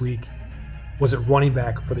last week was at running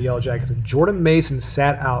back for the Yellow Jackets. And Jordan Mason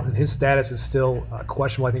sat out, and his status is still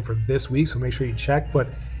questionable, I think, for this week, so make sure you check. But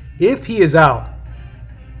if he is out,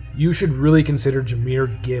 you should really consider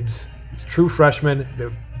Jahmyr Gibbs. He's a true freshman.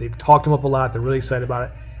 They've talked him up a lot. They're really excited about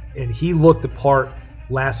it. And he looked the part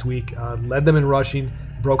last week, led them in rushing,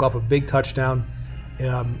 broke off a big touchdown,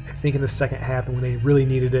 I think in the second half when they really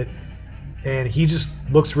needed it. And he just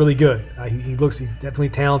looks really good. He's definitely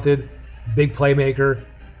talented, big playmaker,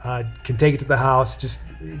 can take it to the house, just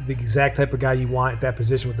the exact type of guy you want at that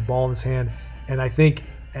position with the ball in his hand. And I think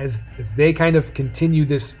as they kind of continue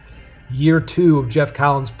this year 2 of Jeff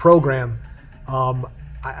Collins' program,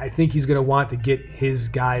 I think he's going to want to get his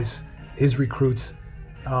guys, his recruits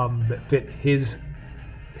that fit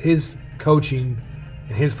his coaching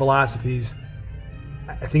and his philosophies.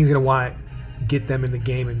 I think he's going to want to get them in the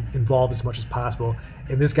game and involved as much as possible.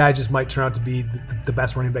 And this guy just might turn out to be the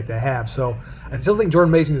best running back they have. So I still think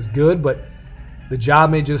Jordan Mason is good, but the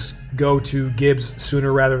job may just go to Gibbs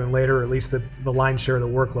sooner rather than later, or at least the lion's share of the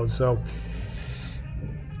workload. So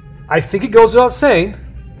I think it goes without saying,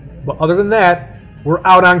 but other than that, we're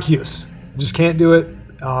out on Cuse. Just can't do it.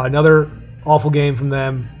 Another awful game from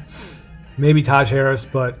them. Maybe Taj Harris,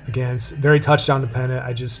 but again, it's very touchdown dependent.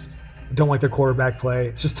 I just don't like their quarterback play.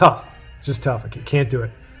 It's just tough. I can't do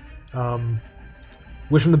it.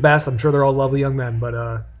 Wish them the best. I'm sure they're all lovely young men,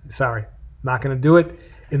 but sorry, not going to do it.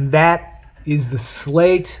 And that is the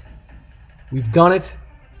slate. We've done it.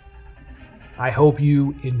 I hope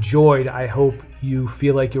you enjoyed. I hope you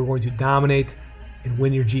feel like you're going to dominate and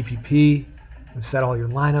win your GPP and set all your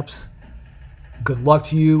lineups. Good luck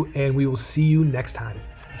to you, and we will see you next time.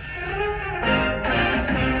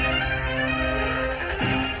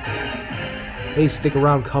 Hey, stick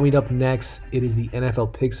around. Coming up next, it is the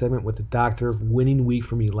NFL Pick segment with the doctor. Winning week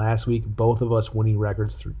for me last week. Both of us winning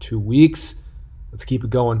records through 2 weeks. Let's keep it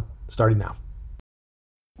going, starting now.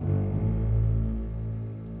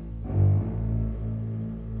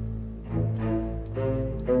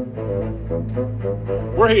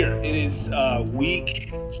 We're here. It is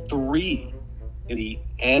week 3 in the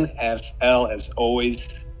NFL, as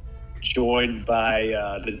always, joined by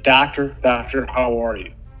the doctor. Doctor, how are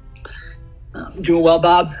you? Doing well,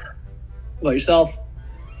 Bob. How about yourself?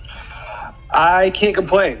 I can't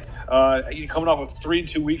complain. You're coming off of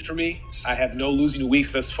 3-2 week for me. I have no losing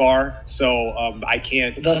weeks thus far, so I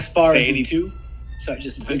can't thus far say is any 2. Sorry,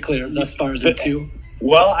 just to be clear, thus far is 2.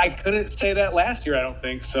 Well, I couldn't say that last year, I don't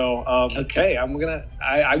think. So, okay, I'm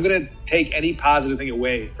gonna take any positive thing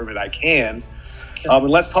away from it I can. Okay. And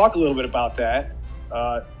let's talk a little bit about that.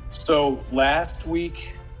 So last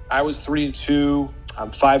week I was 3-2. I'm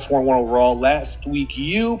 5-4-1 overall. Last week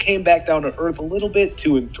you came back down to earth a little bit,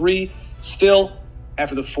 2-3. Still,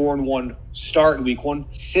 after the 4-1 start in week 1,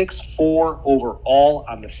 6-4 overall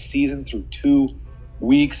on the season through 2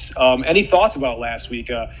 weeks. Any thoughts about last week?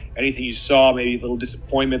 Anything you saw? Maybe little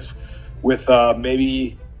disappointments with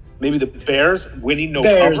maybe the Bears winning no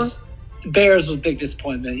cover? Bears was a big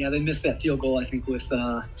disappointment. Yeah, they missed that field goal, I think, with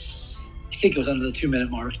I think it was under the 2-minute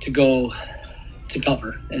mark to go to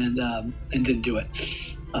cover and didn't do it.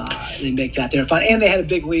 They make that their fun, and they had a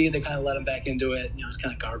big lead. They kind of let them back into it. It's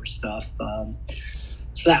kind of garbage stuff.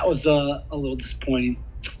 So that was a little disappointing.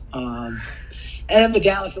 And then the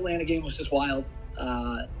Dallas-Atlanta game was just wild.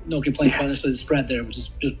 No complaints on the spread there, which is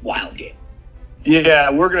just wild game. Yeah,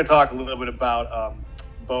 we're going to talk a little bit about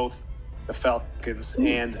both the Falcons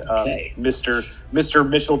and Mr.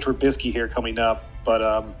 Mitchell Trubisky here coming up.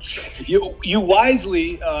 But you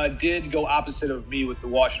wisely did go opposite of me with the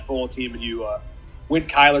Washington football team, and you went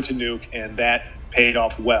Kyler to nuke, and that paid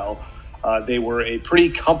off well. They were a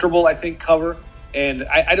pretty comfortable, I think, cover. And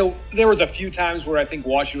I don't. There was a few times where I think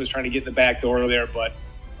Washington was trying to get in the back door there, but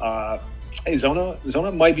hey,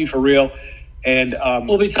 Zona might be for real. And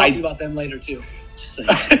we'll be talking about them later too. Just saying.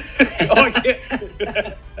 I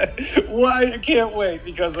can't wait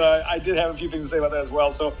because I did have a few things to say about that as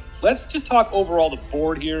well. So let's just talk overall the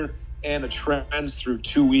board here and the trends through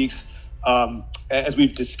 2 weeks. As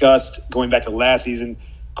we've discussed, going back to last season,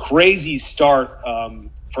 crazy start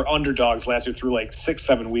for underdogs last year through like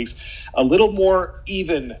 6-7 weeks. A little more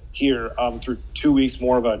even here through 2 weeks,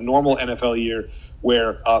 more of a normal NFL year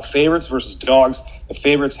where favorites versus dogs. The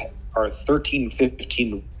favorites are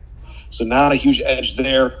 13-15, so not a huge edge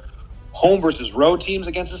there. Home versus road teams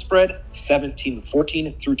against the spread,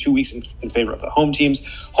 17-14 through 2 weeks in favor of the home teams.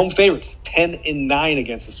 Home favorites, 10-9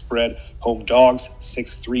 against the spread. Home dogs,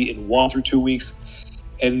 6-3-1 through 2 weeks.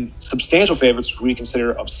 And substantial favorites we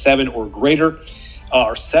consider of 7 or greater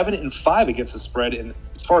are 7-5 against the spread. And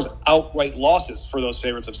as far as outright losses for those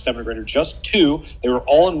favorites of 7 or greater, just 2. They were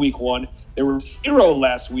all in week 1. There were 0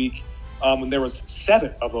 last week. And there was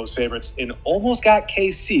 7 of those favorites and almost got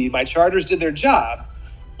KC. My Chargers did their job,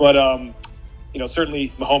 but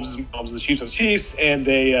certainly Mahomes is the Chiefs are the Chiefs, and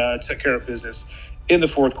they took care of business in the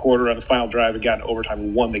fourth quarter on the final drive and got in overtime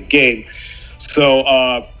and won the game. So,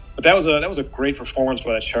 but that was a great performance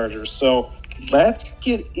by the Chargers. So let's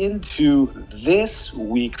get into this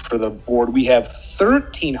week for the board. We have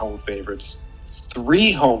 13 home favorites,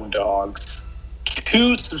 3 home dogs,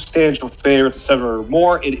 2 substantial favorites of 7 or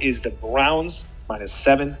more. It is the Browns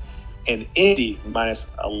 -7 and Indy minus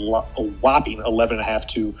a whopping 11.5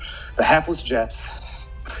 to the hapless Jets.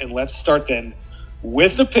 And let's start then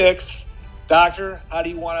with the picks. Doctor, how do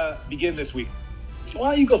you want to begin this week?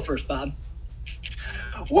 Why don't you go first, Bob?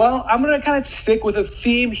 Well, I'm going to kind of stick with a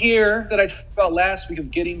theme here that I talked about last week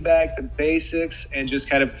of getting back to basics and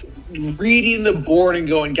just kind of reading the board and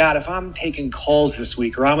going, God, if I'm taking calls this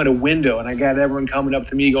week or I'm at a window and I got everyone coming up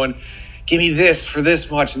to me going, give me this for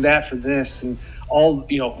this much and that for this, and all,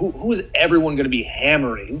 who is everyone going to be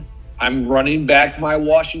hammering? I'm running back my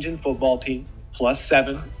Washington football team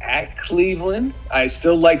 +7 at Cleveland. I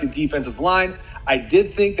still like the defensive line. I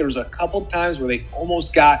did think there was a couple times where they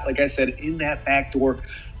almost got, like I said, in that back door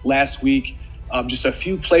last week, just a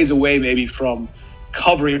few plays away maybe from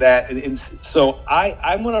covering that. And so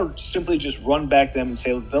I'm going to simply just run back them and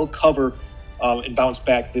say they'll cover and bounce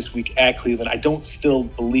back this week at Cleveland. I don't still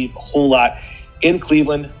believe a whole lot in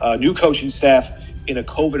Cleveland. New coaching staff in a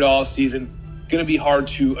COVID offseason, going to be hard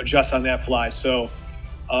to adjust on that fly. So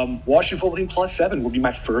Washington football team +7 would be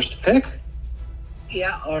my first pick.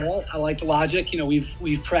 Yeah, all right. I like the logic.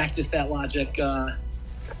 We've practiced that logic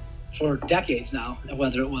for decades now,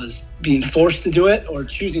 whether it was being forced to do it or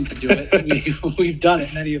choosing to do it. We've done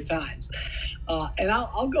it many of times. And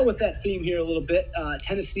I'll go with that theme here a little bit.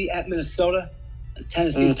 Tennessee at Minnesota.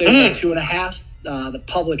 Tennessee's favored by 2.5. The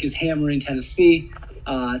public is hammering Tennessee.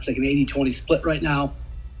 It's like an 80-20 split right now.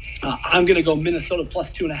 I'm going to go Minnesota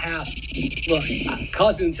plus 2.5. Look,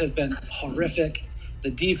 Cousins has been horrific. The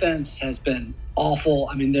defense has been awful.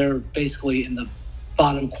 I mean, they're basically in the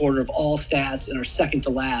bottom quarter of all stats and are second to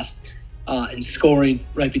last in scoring,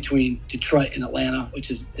 right between Detroit and Atlanta, which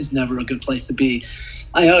is never a good place to be.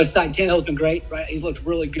 On the other side, Tannehill's been great, right? He's looked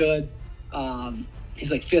really good.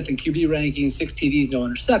 He's like 5th in QB rankings, 6 TDs, no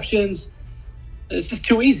interceptions. It's just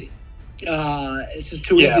too easy. It's just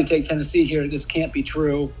too easy to take Tennessee here. It just can't be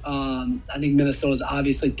true. I think Minnesota's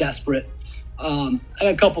obviously desperate. I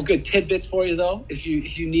got a couple good tidbits for you, though. If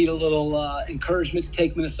you need a little encouragement to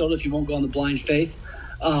take Minnesota, if you won't go on the blind faith.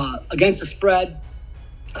 Against the spread,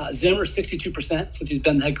 Zimmer 62% since he's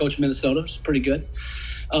been the head coach of Minnesota, which is pretty good.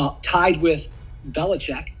 Tied with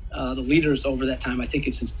Belichick, the leaders over that time. I think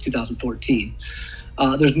it's since 2014.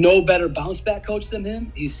 There's no better bounce back coach than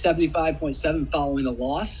him. He's 75.7 following a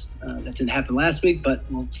loss. That didn't happen last week, but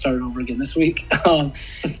we'll start it over again this week.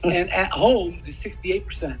 And at home, he's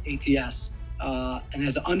 68% ATS. And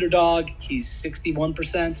as an underdog, he's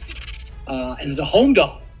 61%. And as a home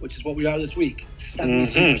dog, which is what we are this week,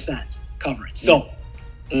 73% coverage. So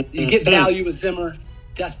you get value with Zimmer,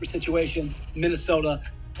 desperate situation, Minnesota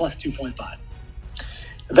plus 2.5.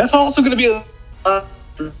 That's also going to be a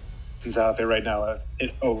out there right now at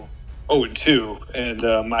 0-2, and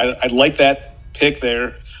I like that pick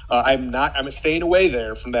there. I'm staying away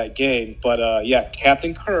there from that game, but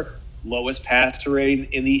Captain Kirk, lowest passer rating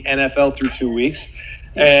in the NFL through 2 weeks,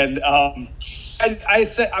 and I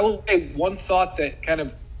will say one thought that kind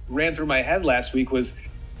of ran through my head last week was,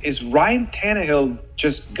 is Ryan Tannehill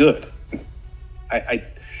just good?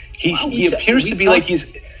 He appears to be like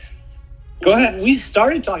he's. Go ahead. We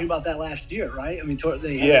started talking about that last year, right? I mean,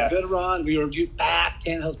 they had a good run. We were back.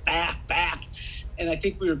 Tannehill's back. And I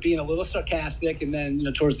think we were being a little sarcastic. And then,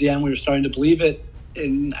 towards the end, we were starting to believe it.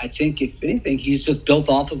 And I think, if anything, he's just built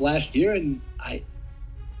off of last year. And I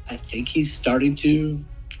think he's starting to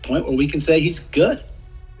the point where we can say he's good.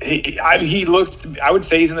 He looks. I would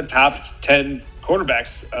say he's in the top 10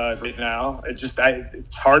 quarterbacks right now.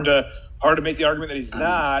 It's hard to make the argument that he's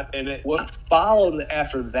not. And what followed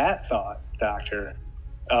after that thought, Doctor,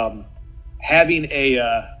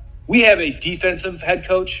 we have a defensive head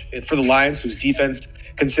coach for the Lions whose defense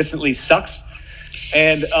consistently sucks.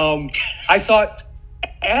 And I thought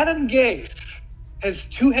Adam Gase has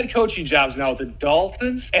 2 head coaching jobs now with the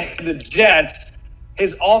Dolphins and the Jets.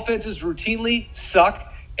 His offenses routinely suck.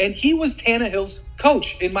 And he was Tannehill's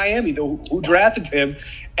coach in Miami, who drafted him.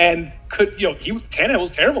 And Tannehill was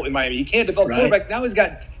terrible in Miami. He can't develop quarterback. Now he's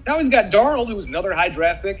got Darnold, who was another high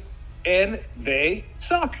draft pick, and they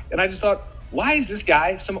suck. And I just thought, why is this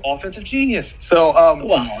guy some offensive genius? So,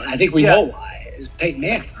 I think we know why. It's Peyton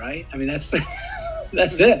Manning, right? I mean, that's it,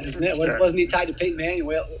 isn't it? Sure. Wasn't he tied to Peyton Manning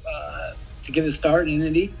to get his start in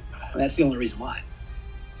Indy? That's the only reason why.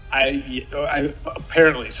 I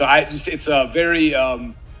apparently. So it's a very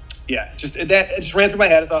it just ran through my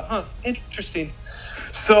head. I thought, interesting.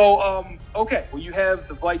 So, okay. Well, you have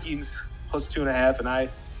the Vikings plus 2.5, and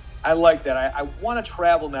I like that. I want to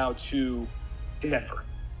travel now to Denver,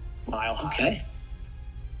 Mile High. Okay.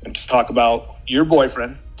 And to talk about your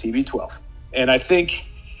boyfriend, TB12. And I think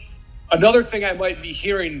another thing I might be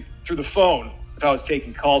hearing through the phone if I was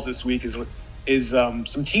taking calls this week is some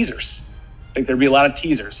teasers. I think there'd be a lot of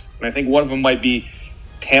teasers. And I think one of them might be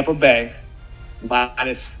Tampa Bay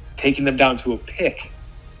minus taking them down to a pick.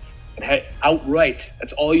 And outright,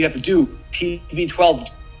 that's all you have to do.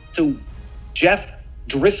 TB12 to Jeff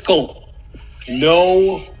Driscoll.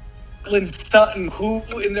 No Lynn Sutton, who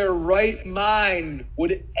in their right mind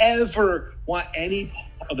would ever want any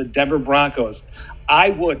of the Denver Broncos? I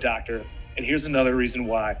would, Doctor. And here's another reason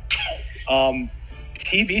why.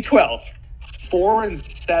 TB12,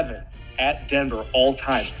 4-7 at Denver all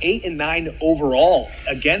time, 8-9 overall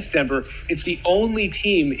against Denver. It's the only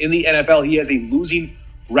team in the NFL he has a losing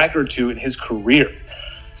record to in his career.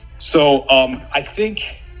 So I think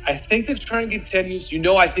the trend continues.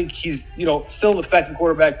 I think he's still an effective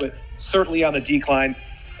quarterback, but certainly on the decline.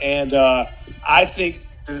 And I think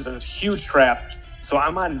this is a huge trap. So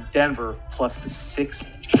I'm on Denver plus the 6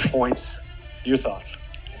 points. Your thoughts?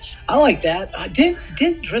 I like that.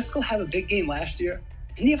 Didn't Driscoll have a big game last year?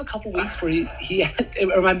 Didn't he have a couple weeks where he had,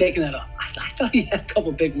 or am I making that up? I thought he had a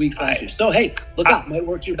couple big weeks last year. So, hey, look out. Might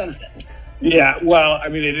work to your benefit. Yeah, well, I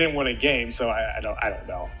mean, they didn't win a game, so I don't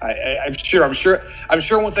know. I'm sure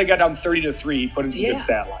once they got down 30-3, he put in some good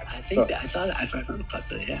stat lines. I remember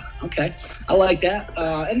that. Yeah, okay, I like that.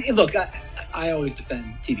 And look, I always defend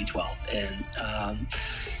TB12, and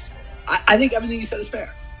I think everything you said is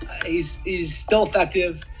fair. He's still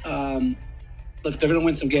effective. Look, they're going to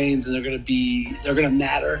win some games, and they're going to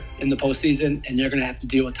matter in the postseason, and you're going to have to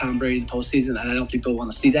deal with Tom Brady in the postseason, and I don't think they'll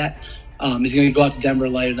want to see that. He's going to go out to Denver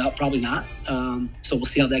and light it up. Probably not. So we'll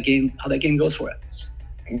see how that game goes for it.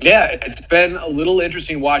 Yeah, it's been a little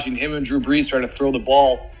interesting watching him and Drew Brees try to throw the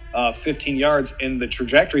ball 15 yards, and the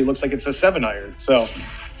trajectory looks like it's a 7-iron. So,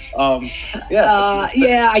 you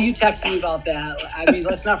texted me about that. I mean,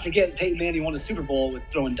 let's not forget Peyton Manning won a Super Bowl with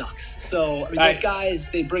throwing ducks. So, I mean, those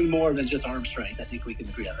guys, they bring more than just arm strength. I think we can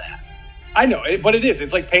agree on that. I know, but it is.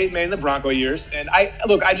 It's like Peyton Manning in the Bronco years. And I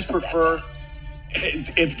just prefer –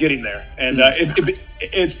 it's getting there, and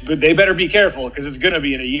but they better be careful because it's going to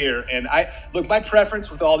be in a year. And my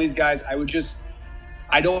preference with all these guys, I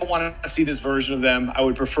don't want to see this version of them. I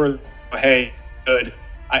would prefer, hey, good.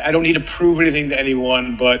 I don't need to prove anything to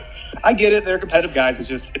anyone, but I get it. They're competitive guys.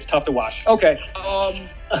 It's tough to watch. Okay,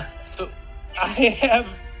 so I have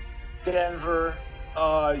Denver.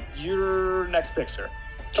 Your next pick, sir.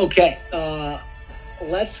 Okay,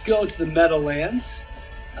 let's go to the Meadowlands.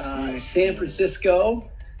 San Francisco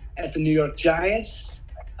at the New York Giants.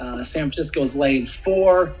 San Francisco is laying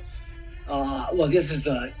 4. Look, this is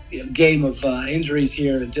a game of injuries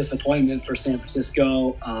here and disappointment for San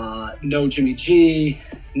Francisco. No Jimmy G,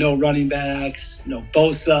 no running backs, no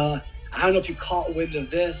Bosa. I don't know if you caught wind of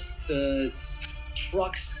this. The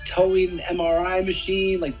trucks towing MRI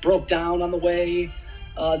machine broke down on the way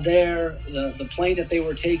there. The plane that they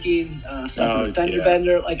were taking suffered a fender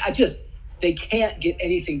bender. They can't get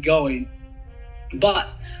anything going. But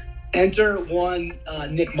enter one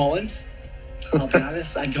Nick Mullins. I'll be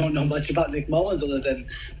honest, I don't know much about Nick Mullins other than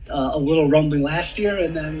a little rumbling last year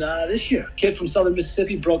and then this year. Kid from Southern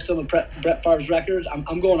Mississippi broke some of Brett Favre's records.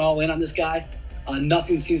 I'm going all in on this guy.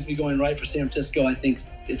 Nothing seems to be going right for San Francisco. I think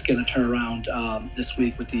it's going to turn around this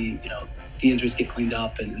week with the injuries get cleaned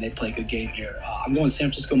up and they play a good game here. I'm going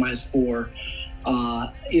San Francisco -4.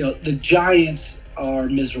 The Giants are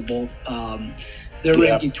miserable. They're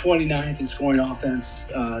ranking 29th in scoring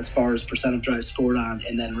offense as far as percent of drives scored on,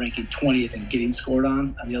 and then ranking 20th in getting scored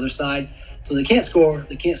on the other side. So they can't score.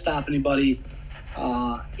 They can't stop anybody.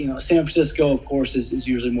 San Francisco, of course, is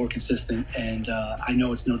usually more consistent, and I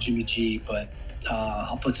know it's no Jimmy G, but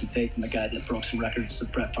I'll put some faith in the guy that broke some records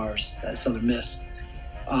of Brett Favre's at Southern Miss.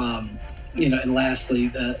 And lastly,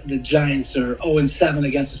 the Giants are 0-7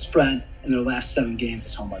 against the spread in their last 7 games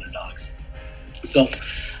as home underdogs. So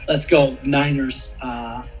let's go Niners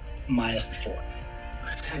 -4.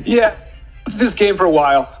 Yeah, it's this game for a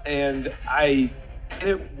while, and I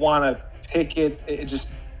didn't want to pick it. It just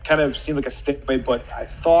kind of seemed like a stick-away, but I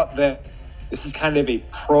thought that this is kind of a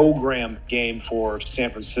program game for San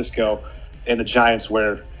Francisco and the Giants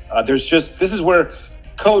where this is where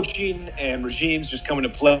coaching and regimes just come into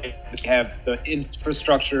play. They have the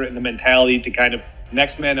infrastructure and the mentality to kind of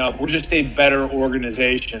next man up. We're just a better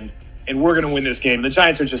organization. And we're going to win this game. The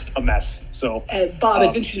Giants are just a mess. So, and Bob,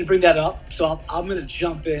 it's interesting to bring that up. So I'm going to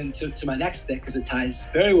jump into my next pick because it ties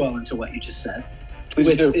very well into what you just said,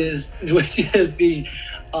 which is the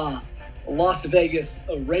Las Vegas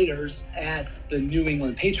Raiders at the New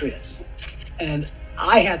England Patriots. And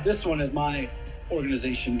I had this one as my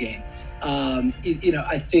organization game.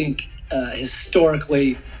 I think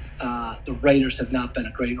historically the Raiders have not been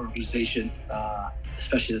a great organization,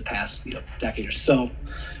 especially the past decade or so.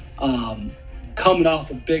 Coming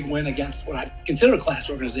off a big win against what I consider a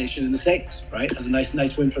class organization in the Saints, right? It was a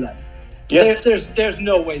nice win for them. Yes. There's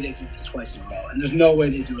no way they do this twice in a row, and there's no way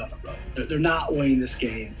they do it on the road. They're not winning this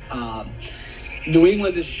game. New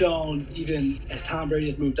England has shown, even as Tom Brady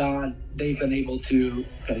has moved on, they've been able to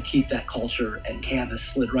kind of keep that culture, and Kansas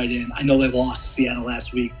slid right in. I know they lost to Seattle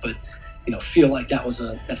last week, but feel like that's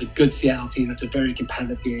a good Seattle team. That's a very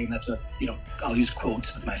competitive game. That's I'll use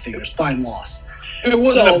quotes with my fingers. Fine loss. It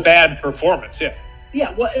wasn't a bad performance, yeah.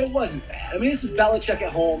 Yeah, well, it wasn't bad. I mean, this is Belichick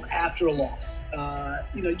at home after a loss.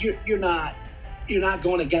 You're not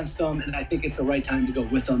going against them, and I think it's the right time to go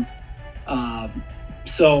with them.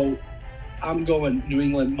 So I'm going New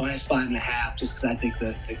England -5.5, just because I think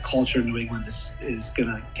the culture in New England is going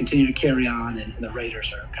to continue to carry on, and the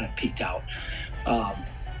Raiders are kind of peaked out.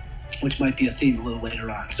 Which might be a theme a little later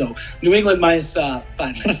on. So New England -5.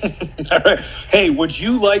 All right. Hey, would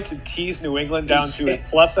you like to tease New England down to a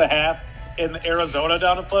 +0.5 and Arizona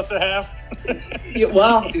down to +0.5? Yeah,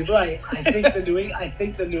 well, you're right. I think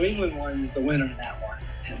the New England one is the winner in that one,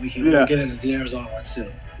 and we'll get into the Arizona one soon.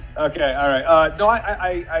 Okay, all right. No,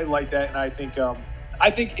 I like that, and I think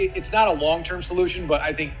it's not a long-term solution, but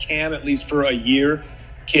I think Cam, at least for a year,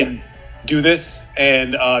 can do this,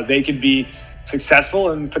 and they can be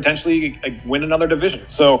successful and potentially win another division.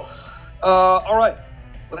 So, all right,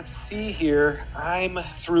 let's see here. I'm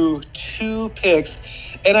through 2 picks,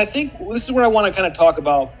 and I think this is where I want to kind of talk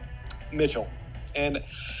about Mitchell. And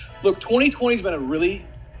look, 2020 has been a really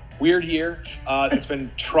weird year. It's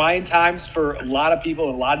been trying times for a lot of people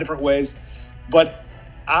in a lot of different ways, but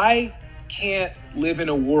I can't live in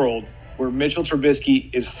a world where Mitchell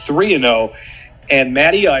Trubisky is 3-0 and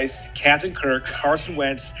Matty Ice, Captain Kirk, Carson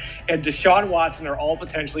Wentz, and Deshaun Watson are all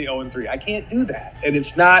potentially 0-3. I can't do that, and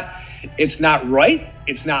it's not right.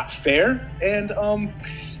 It's not fair, and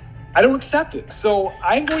I don't accept it. So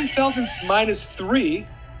I'm going Falcons -3.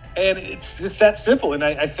 And it's just that simple. And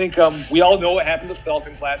I think we all know what happened to the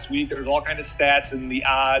Falcons last week. There's all kinds of stats and the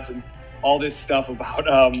odds and all this stuff about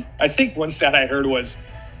I think one stat I heard was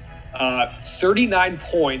 39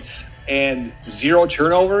 points and 0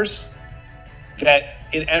 turnovers. That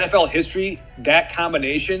in NFL history, that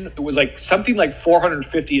combination, it was like something like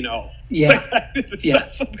 450-0. Yeah.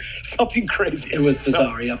 Something crazy. It was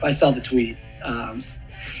bizarre. Yep. I saw the tweet.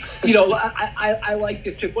 I like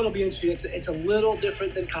this pick. What'll be interesting, it's a little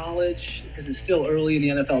different than college because it's still early in the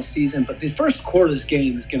NFL season, but the first quarter of this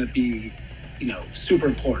game is going to be, super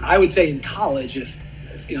important. I would say in college, if,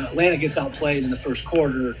 Atlanta gets outplayed in the first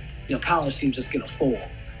quarter, college teams just going to fold.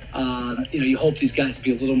 You hope these guys to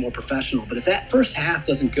be a little more professional, but if that first half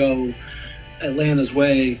doesn't go Atlanta's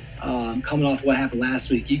way, coming off what happened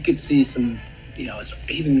last week, you could see some,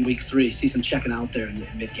 even in week 3, see some checking out there in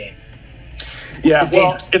mid-game. Yeah,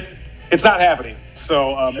 it's not happening.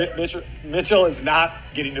 So Mitchell is not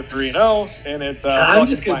getting to 3-0, and it's. I'm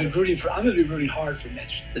just going to be rooting hard for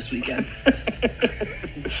Mitch this weekend.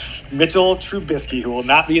 Mitchell Trubisky, who will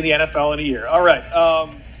not be in the NFL in a year. All right.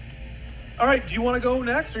 Do you want to go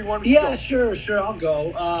next, or you want me to go? Yeah, sure. I'll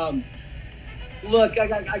go. Look, I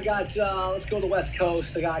got. Let's go to the West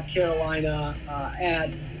Coast. I got Carolina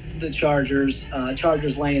at the Chargers.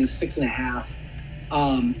 Chargers laying 6.5.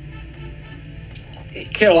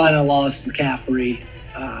 Carolina lost McCaffrey.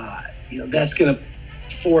 That's going to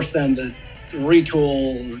force them to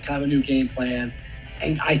retool kind of a new game plan,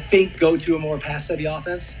 and I think go to a more pass-heavy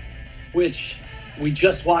offense, which we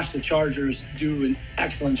just watched the Chargers do an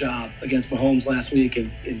excellent job against Mahomes last week, and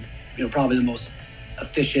probably the most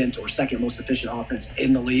efficient or second most efficient offense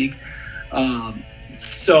in the league.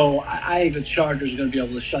 So I think the Chargers are going to be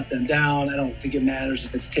able to shut them down. I don't think it matters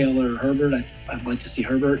if it's Taylor or Herbert. I'd like to see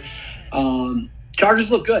Herbert.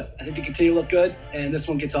 Chargers look good. I think they continue to look good, and this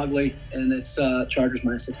one gets ugly, and it's Chargers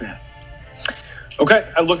 -6.5. Okay,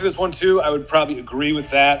 I looked at this one too. I would probably agree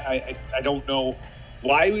with that. I don't know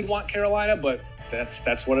why we'd want Carolina, but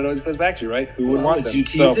that's what it always goes back to, right? Who would want them? Would you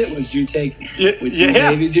tease it? Would you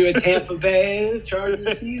maybe do a Tampa Bay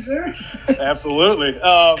Chargers teaser? Absolutely.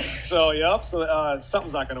 So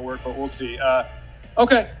something's not going to work, but we'll see.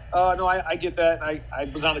 Okay. No, I get that. I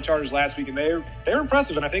was on the Chargers last week, and they were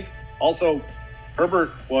impressive, and I think also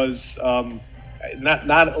Herbert was not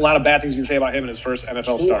a lot of bad things you can say about him in his first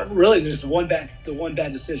NFL start. Really, there's the one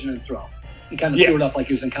bad decision in the throw. He kind of threw it up like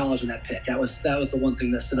he was in college in that pick. That was the one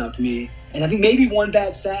thing that stood out to me. And I think maybe one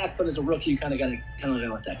bad sack, but as a rookie, you kind of got to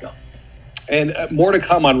let that go. And more to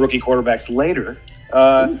come on rookie quarterbacks later.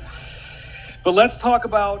 But let's talk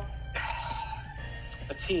about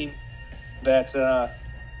a team that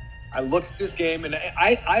I looked at this game, and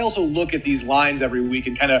I also look at these lines every week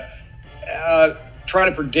and kind of try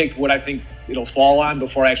to predict what I think it'll fall on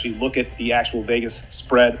before I actually look at the actual Vegas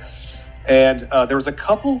spread. And there was a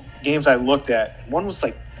couple games I looked at. One was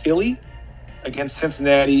like Philly against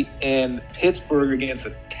Cincinnati and Pittsburgh against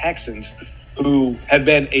the Texans, who have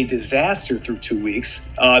been a disaster through 2 weeks,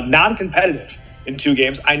 non-competitive in 2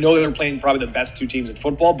 games. I know they're playing probably the best 2 teams in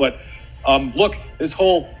football, but look, this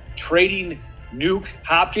whole trading Nuke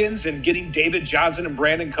Hopkins and getting David Johnson and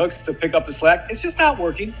Brandon Cooks to pick up the slack, it's just not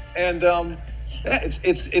working. And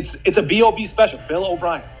it's a BOB special. Bill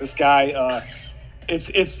O'Brien, this guy,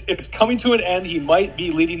 it's coming to an end. He might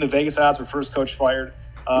be leading the Vegas odds for first coach fired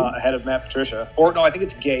ahead of Matt Patricia. Or no, I think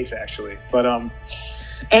it's Gase actually. But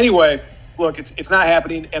anyway, look, it's not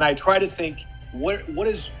happening. And I try to think what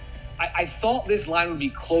is. I thought this line would be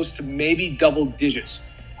close to maybe double digits.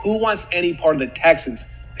 Who wants any part of the Texans?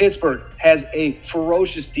 Pittsburgh has a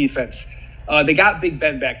ferocious defense. They got Big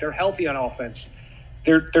Ben back. They're healthy on offense.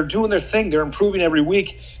 They're doing their thing. They're improving every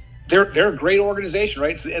week. They're a great organization,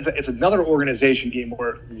 right? It's another organization game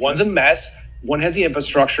where one's a mess, one has the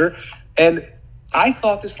infrastructure, and I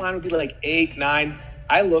thought this line would be like 8, 9.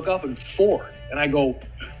 I look up and 4, and I go,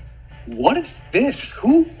 what is this?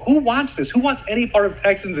 Who wants this? Who wants any part of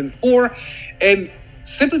Texans in 4? And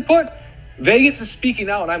simply put, Vegas is speaking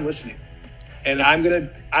out, and I'm listening. And I'm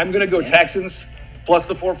gonna go Texans plus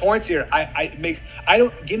the 4 points here.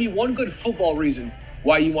 Give me one good football reason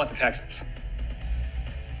why you want the Texans.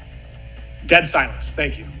 Dead silence.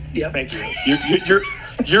 Thank you. Yep. Thank you.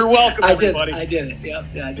 You're welcome, everybody. I did it. Yep.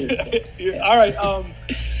 Yeah, I did it. Yeah. All right. All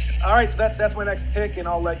right. So that's my next pick, and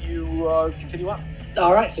I'll let you continue on.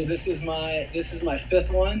 All right. So this is my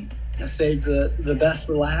 5th one. I saved the best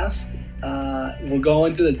for last. We'll go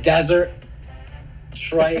into the desert.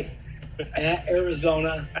 Detroit at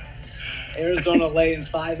Arizona. Arizona laying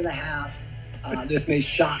 5.5. This may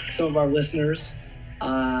shock some of our listeners.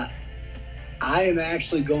 I am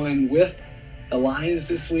actually going with the Lions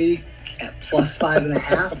this week at plus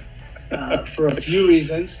 5.5 for a few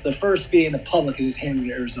reasons. The first being the public is just hammering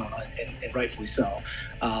Arizona, and rightfully so.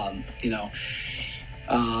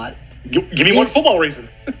 Give me one football reason.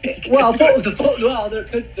 Well, there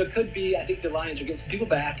could be. I think the Lions are getting some people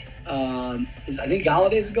back. I think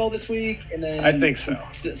Galladay's a goal this week, and then I think so.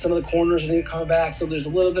 Some of the corners I think are coming back, so there's a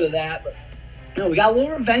little bit of that. But we got a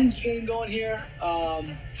little revenge game going here.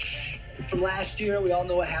 From last year, we all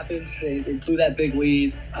know what happens. They blew that big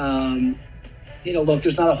lead. Look,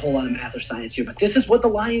 there's not a whole lot of math or science here, but this is what the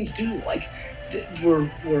Lions do. Like,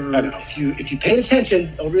 if you paid attention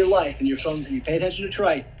over your life and you pay attention to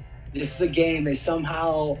Detroit, this is a game they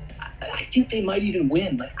somehow. I think they might even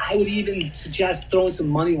win. Like, I would even suggest throwing some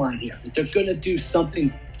money line here. That they're going to do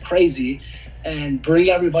something crazy and bring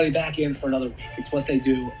everybody back in for another week. It's what they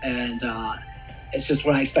do, and it's just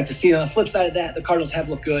what I expect to see. On the flip side of that, the Cardinals have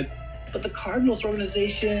looked good. But the Cardinals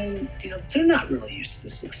organization, they're not really used to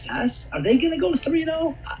this success. Are they going to go to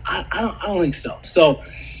 3-0? I don't think so. So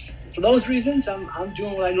for those reasons, I'm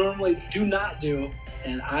doing what I normally do not do,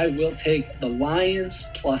 and I will take the Lions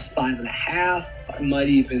plus 5.5. I might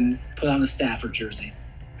even put on a Stafford jersey.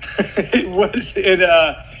 It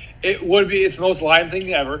would be. It's the most Lion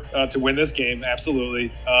thing ever to win this game.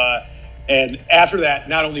 Absolutely. And after that,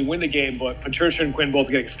 not only win the game, but Patricia and Quinn both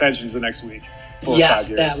get extensions the next week. Yes,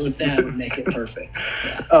 that would make it perfect.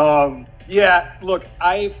 Yeah. Look,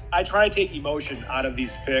 I try to take emotion out of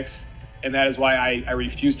these picks, and that is why I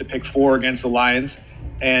refuse to pick 4 against the Lions.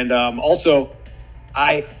 And also,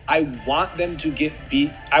 I want them to get beat.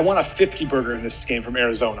 I want a 50 burger in this game from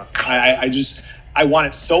Arizona. I want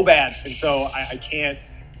it so bad, and so I can't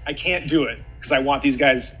do it because I want these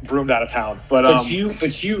guys broomed out of town. But and you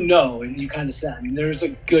kind of said, there's a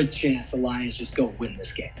good chance the Lions just go win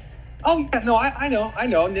this game. Oh, yeah, no, I know.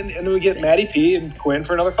 And then we get Matty P and Quinn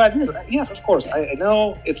for another 5 years. Yes, of course. I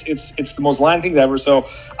know it's the most Lion thing ever, so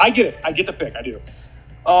I get it. I get the pick. I do.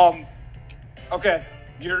 Okay,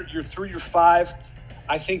 you're through your 5.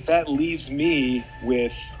 I think that leaves me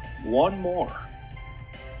with one more.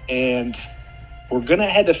 And we're going to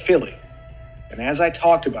head to Philly. And as I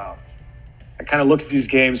talked about, I kind of looked at these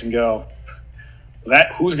games and go,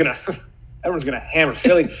 everyone's going to hammer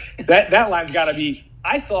Philly. That line's got to be,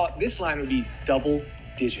 I thought this line would be double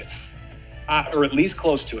digits, or at least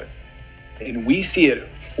close to it. And we see it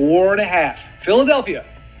 4.5. Philadelphia,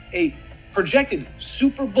 a projected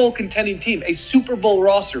Super Bowl contending team, a Super Bowl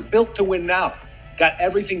roster built to win now. Got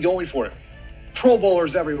everything going for it. Pro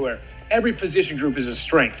Bowlers everywhere. Every position group is a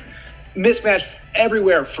strength. Mismatched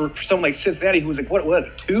everywhere for someone like Cincinnati, who was like, what,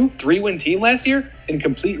 a 2-3 win team last year in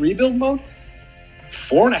complete rebuild mode?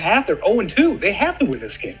 4.5, they're 0-2. They have to win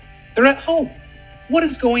this game. They're at home. What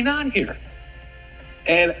is going on here?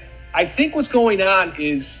 And I think what's going on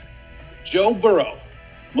is Joe Burrow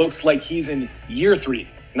looks like he's in year 3,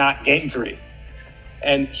 not game 3.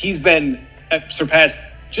 And he's been surpassed.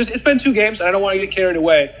 It's been 2 games, and I don't want to get carried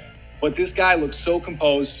away, but this guy looks so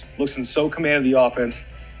composed, looks in so command of the offense.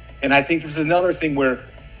 And I think this is another thing where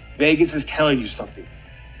Vegas is telling you something.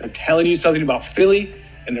 They're telling you something about Philly,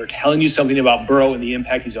 and they're telling you something about Burrow and the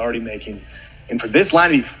impact he's already making. And for this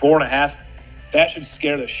line to be 4.5, that should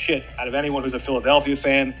scare the shit out of anyone who's a Philadelphia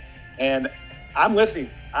fan. And I'm listening.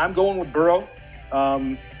 I'm going with Burrow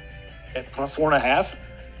at plus 4.5,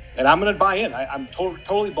 and I'm going to buy in. I'm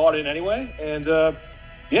totally bought in anyway. And, I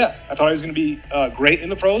thought he was going to be great in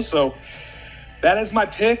the pros. So that is my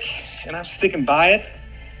pick, and I'm sticking by it.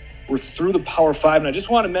 We're through the Power 5, and I just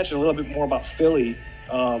want to mention a little bit more about Philly.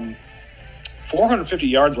 450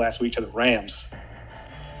 yards last week to the Rams.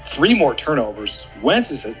 3 more turnovers.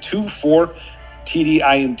 Wentz is a 2.4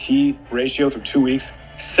 TD-INT ratio through 2 weeks.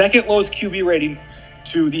 Second lowest QB rating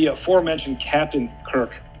to the aforementioned Captain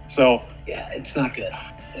Kirk. So yeah, it's not good.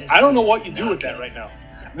 I don't know what you do with that right now.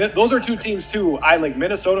 those are two teams too. I like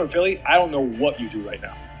Minnesota and Philly. I don't know what you do right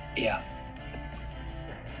now. Yeah.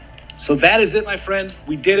 So that is it, my friend.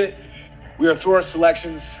 We did it. We are through our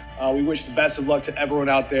selections. We wish the best of luck to everyone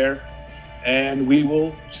out there, and we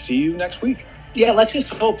will see you next week. Yeah, let's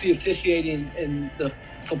just hope the officiating in the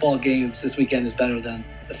football games this weekend is better than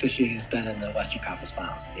officiating has been in the Western Conference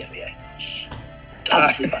Finals of the NBA. I'll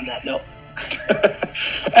just leave on that note.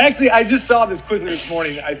 Actually, I just saw this quickly this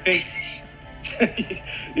morning. I think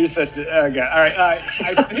you're such a guy. All right,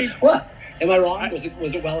 I think. What? Am I wrong? Was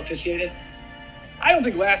it well officiated? I don't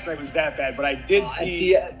think last night was that bad, but I did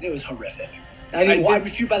see. It was horrific. By the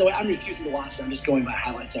way, I'm refusing to watch it. I'm just going by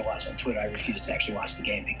highlights I watched on Twitter. I refuse to actually watch the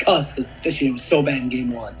game because the officiating was so bad in game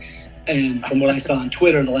one. And from what I saw on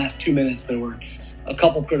Twitter, the last 2 minutes, there were a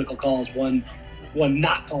couple critical calls, one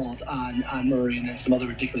not called on Murray, and then some other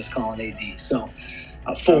ridiculous call on AD. So,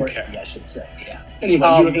 four, I should say. Yeah. Anyway,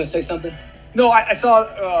 you were going to say something? No, I saw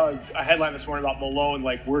a headline this morning about Malone,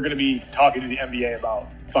 like, we're going to be talking to the NBA about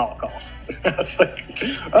foul calls. I was like,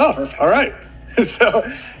 oh, perfect. All right. So,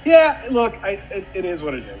 yeah, look, it is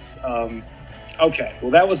what it is. Okay,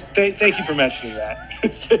 well, that was thank you for mentioning that.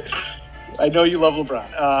 I know you love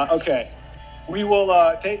LeBron. Okay, we will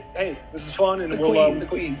hey, this is fun, and the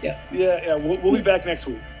Queen. Yeah. We'll be back next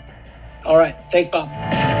week. All right, thanks, Bob.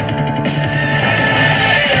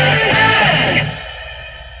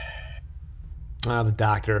 The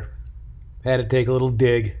doctor had to take a little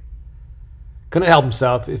dig. Couldn't help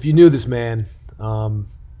himself. If you knew this man,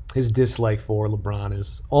 his dislike for LeBron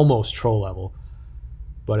is almost troll level,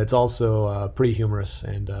 but it's also pretty humorous,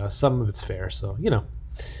 and some of it's fair. So,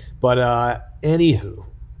 But anywho,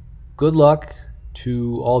 good luck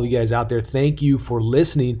to all of you guys out there. Thank you for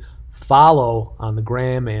listening. Follow on the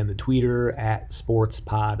gram and the Twitter at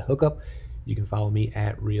SportsPodHookup. You can follow me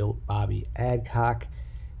at RealBobbyAdcock.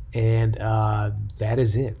 And that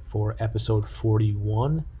is it for episode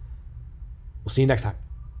 41. We'll see you next time.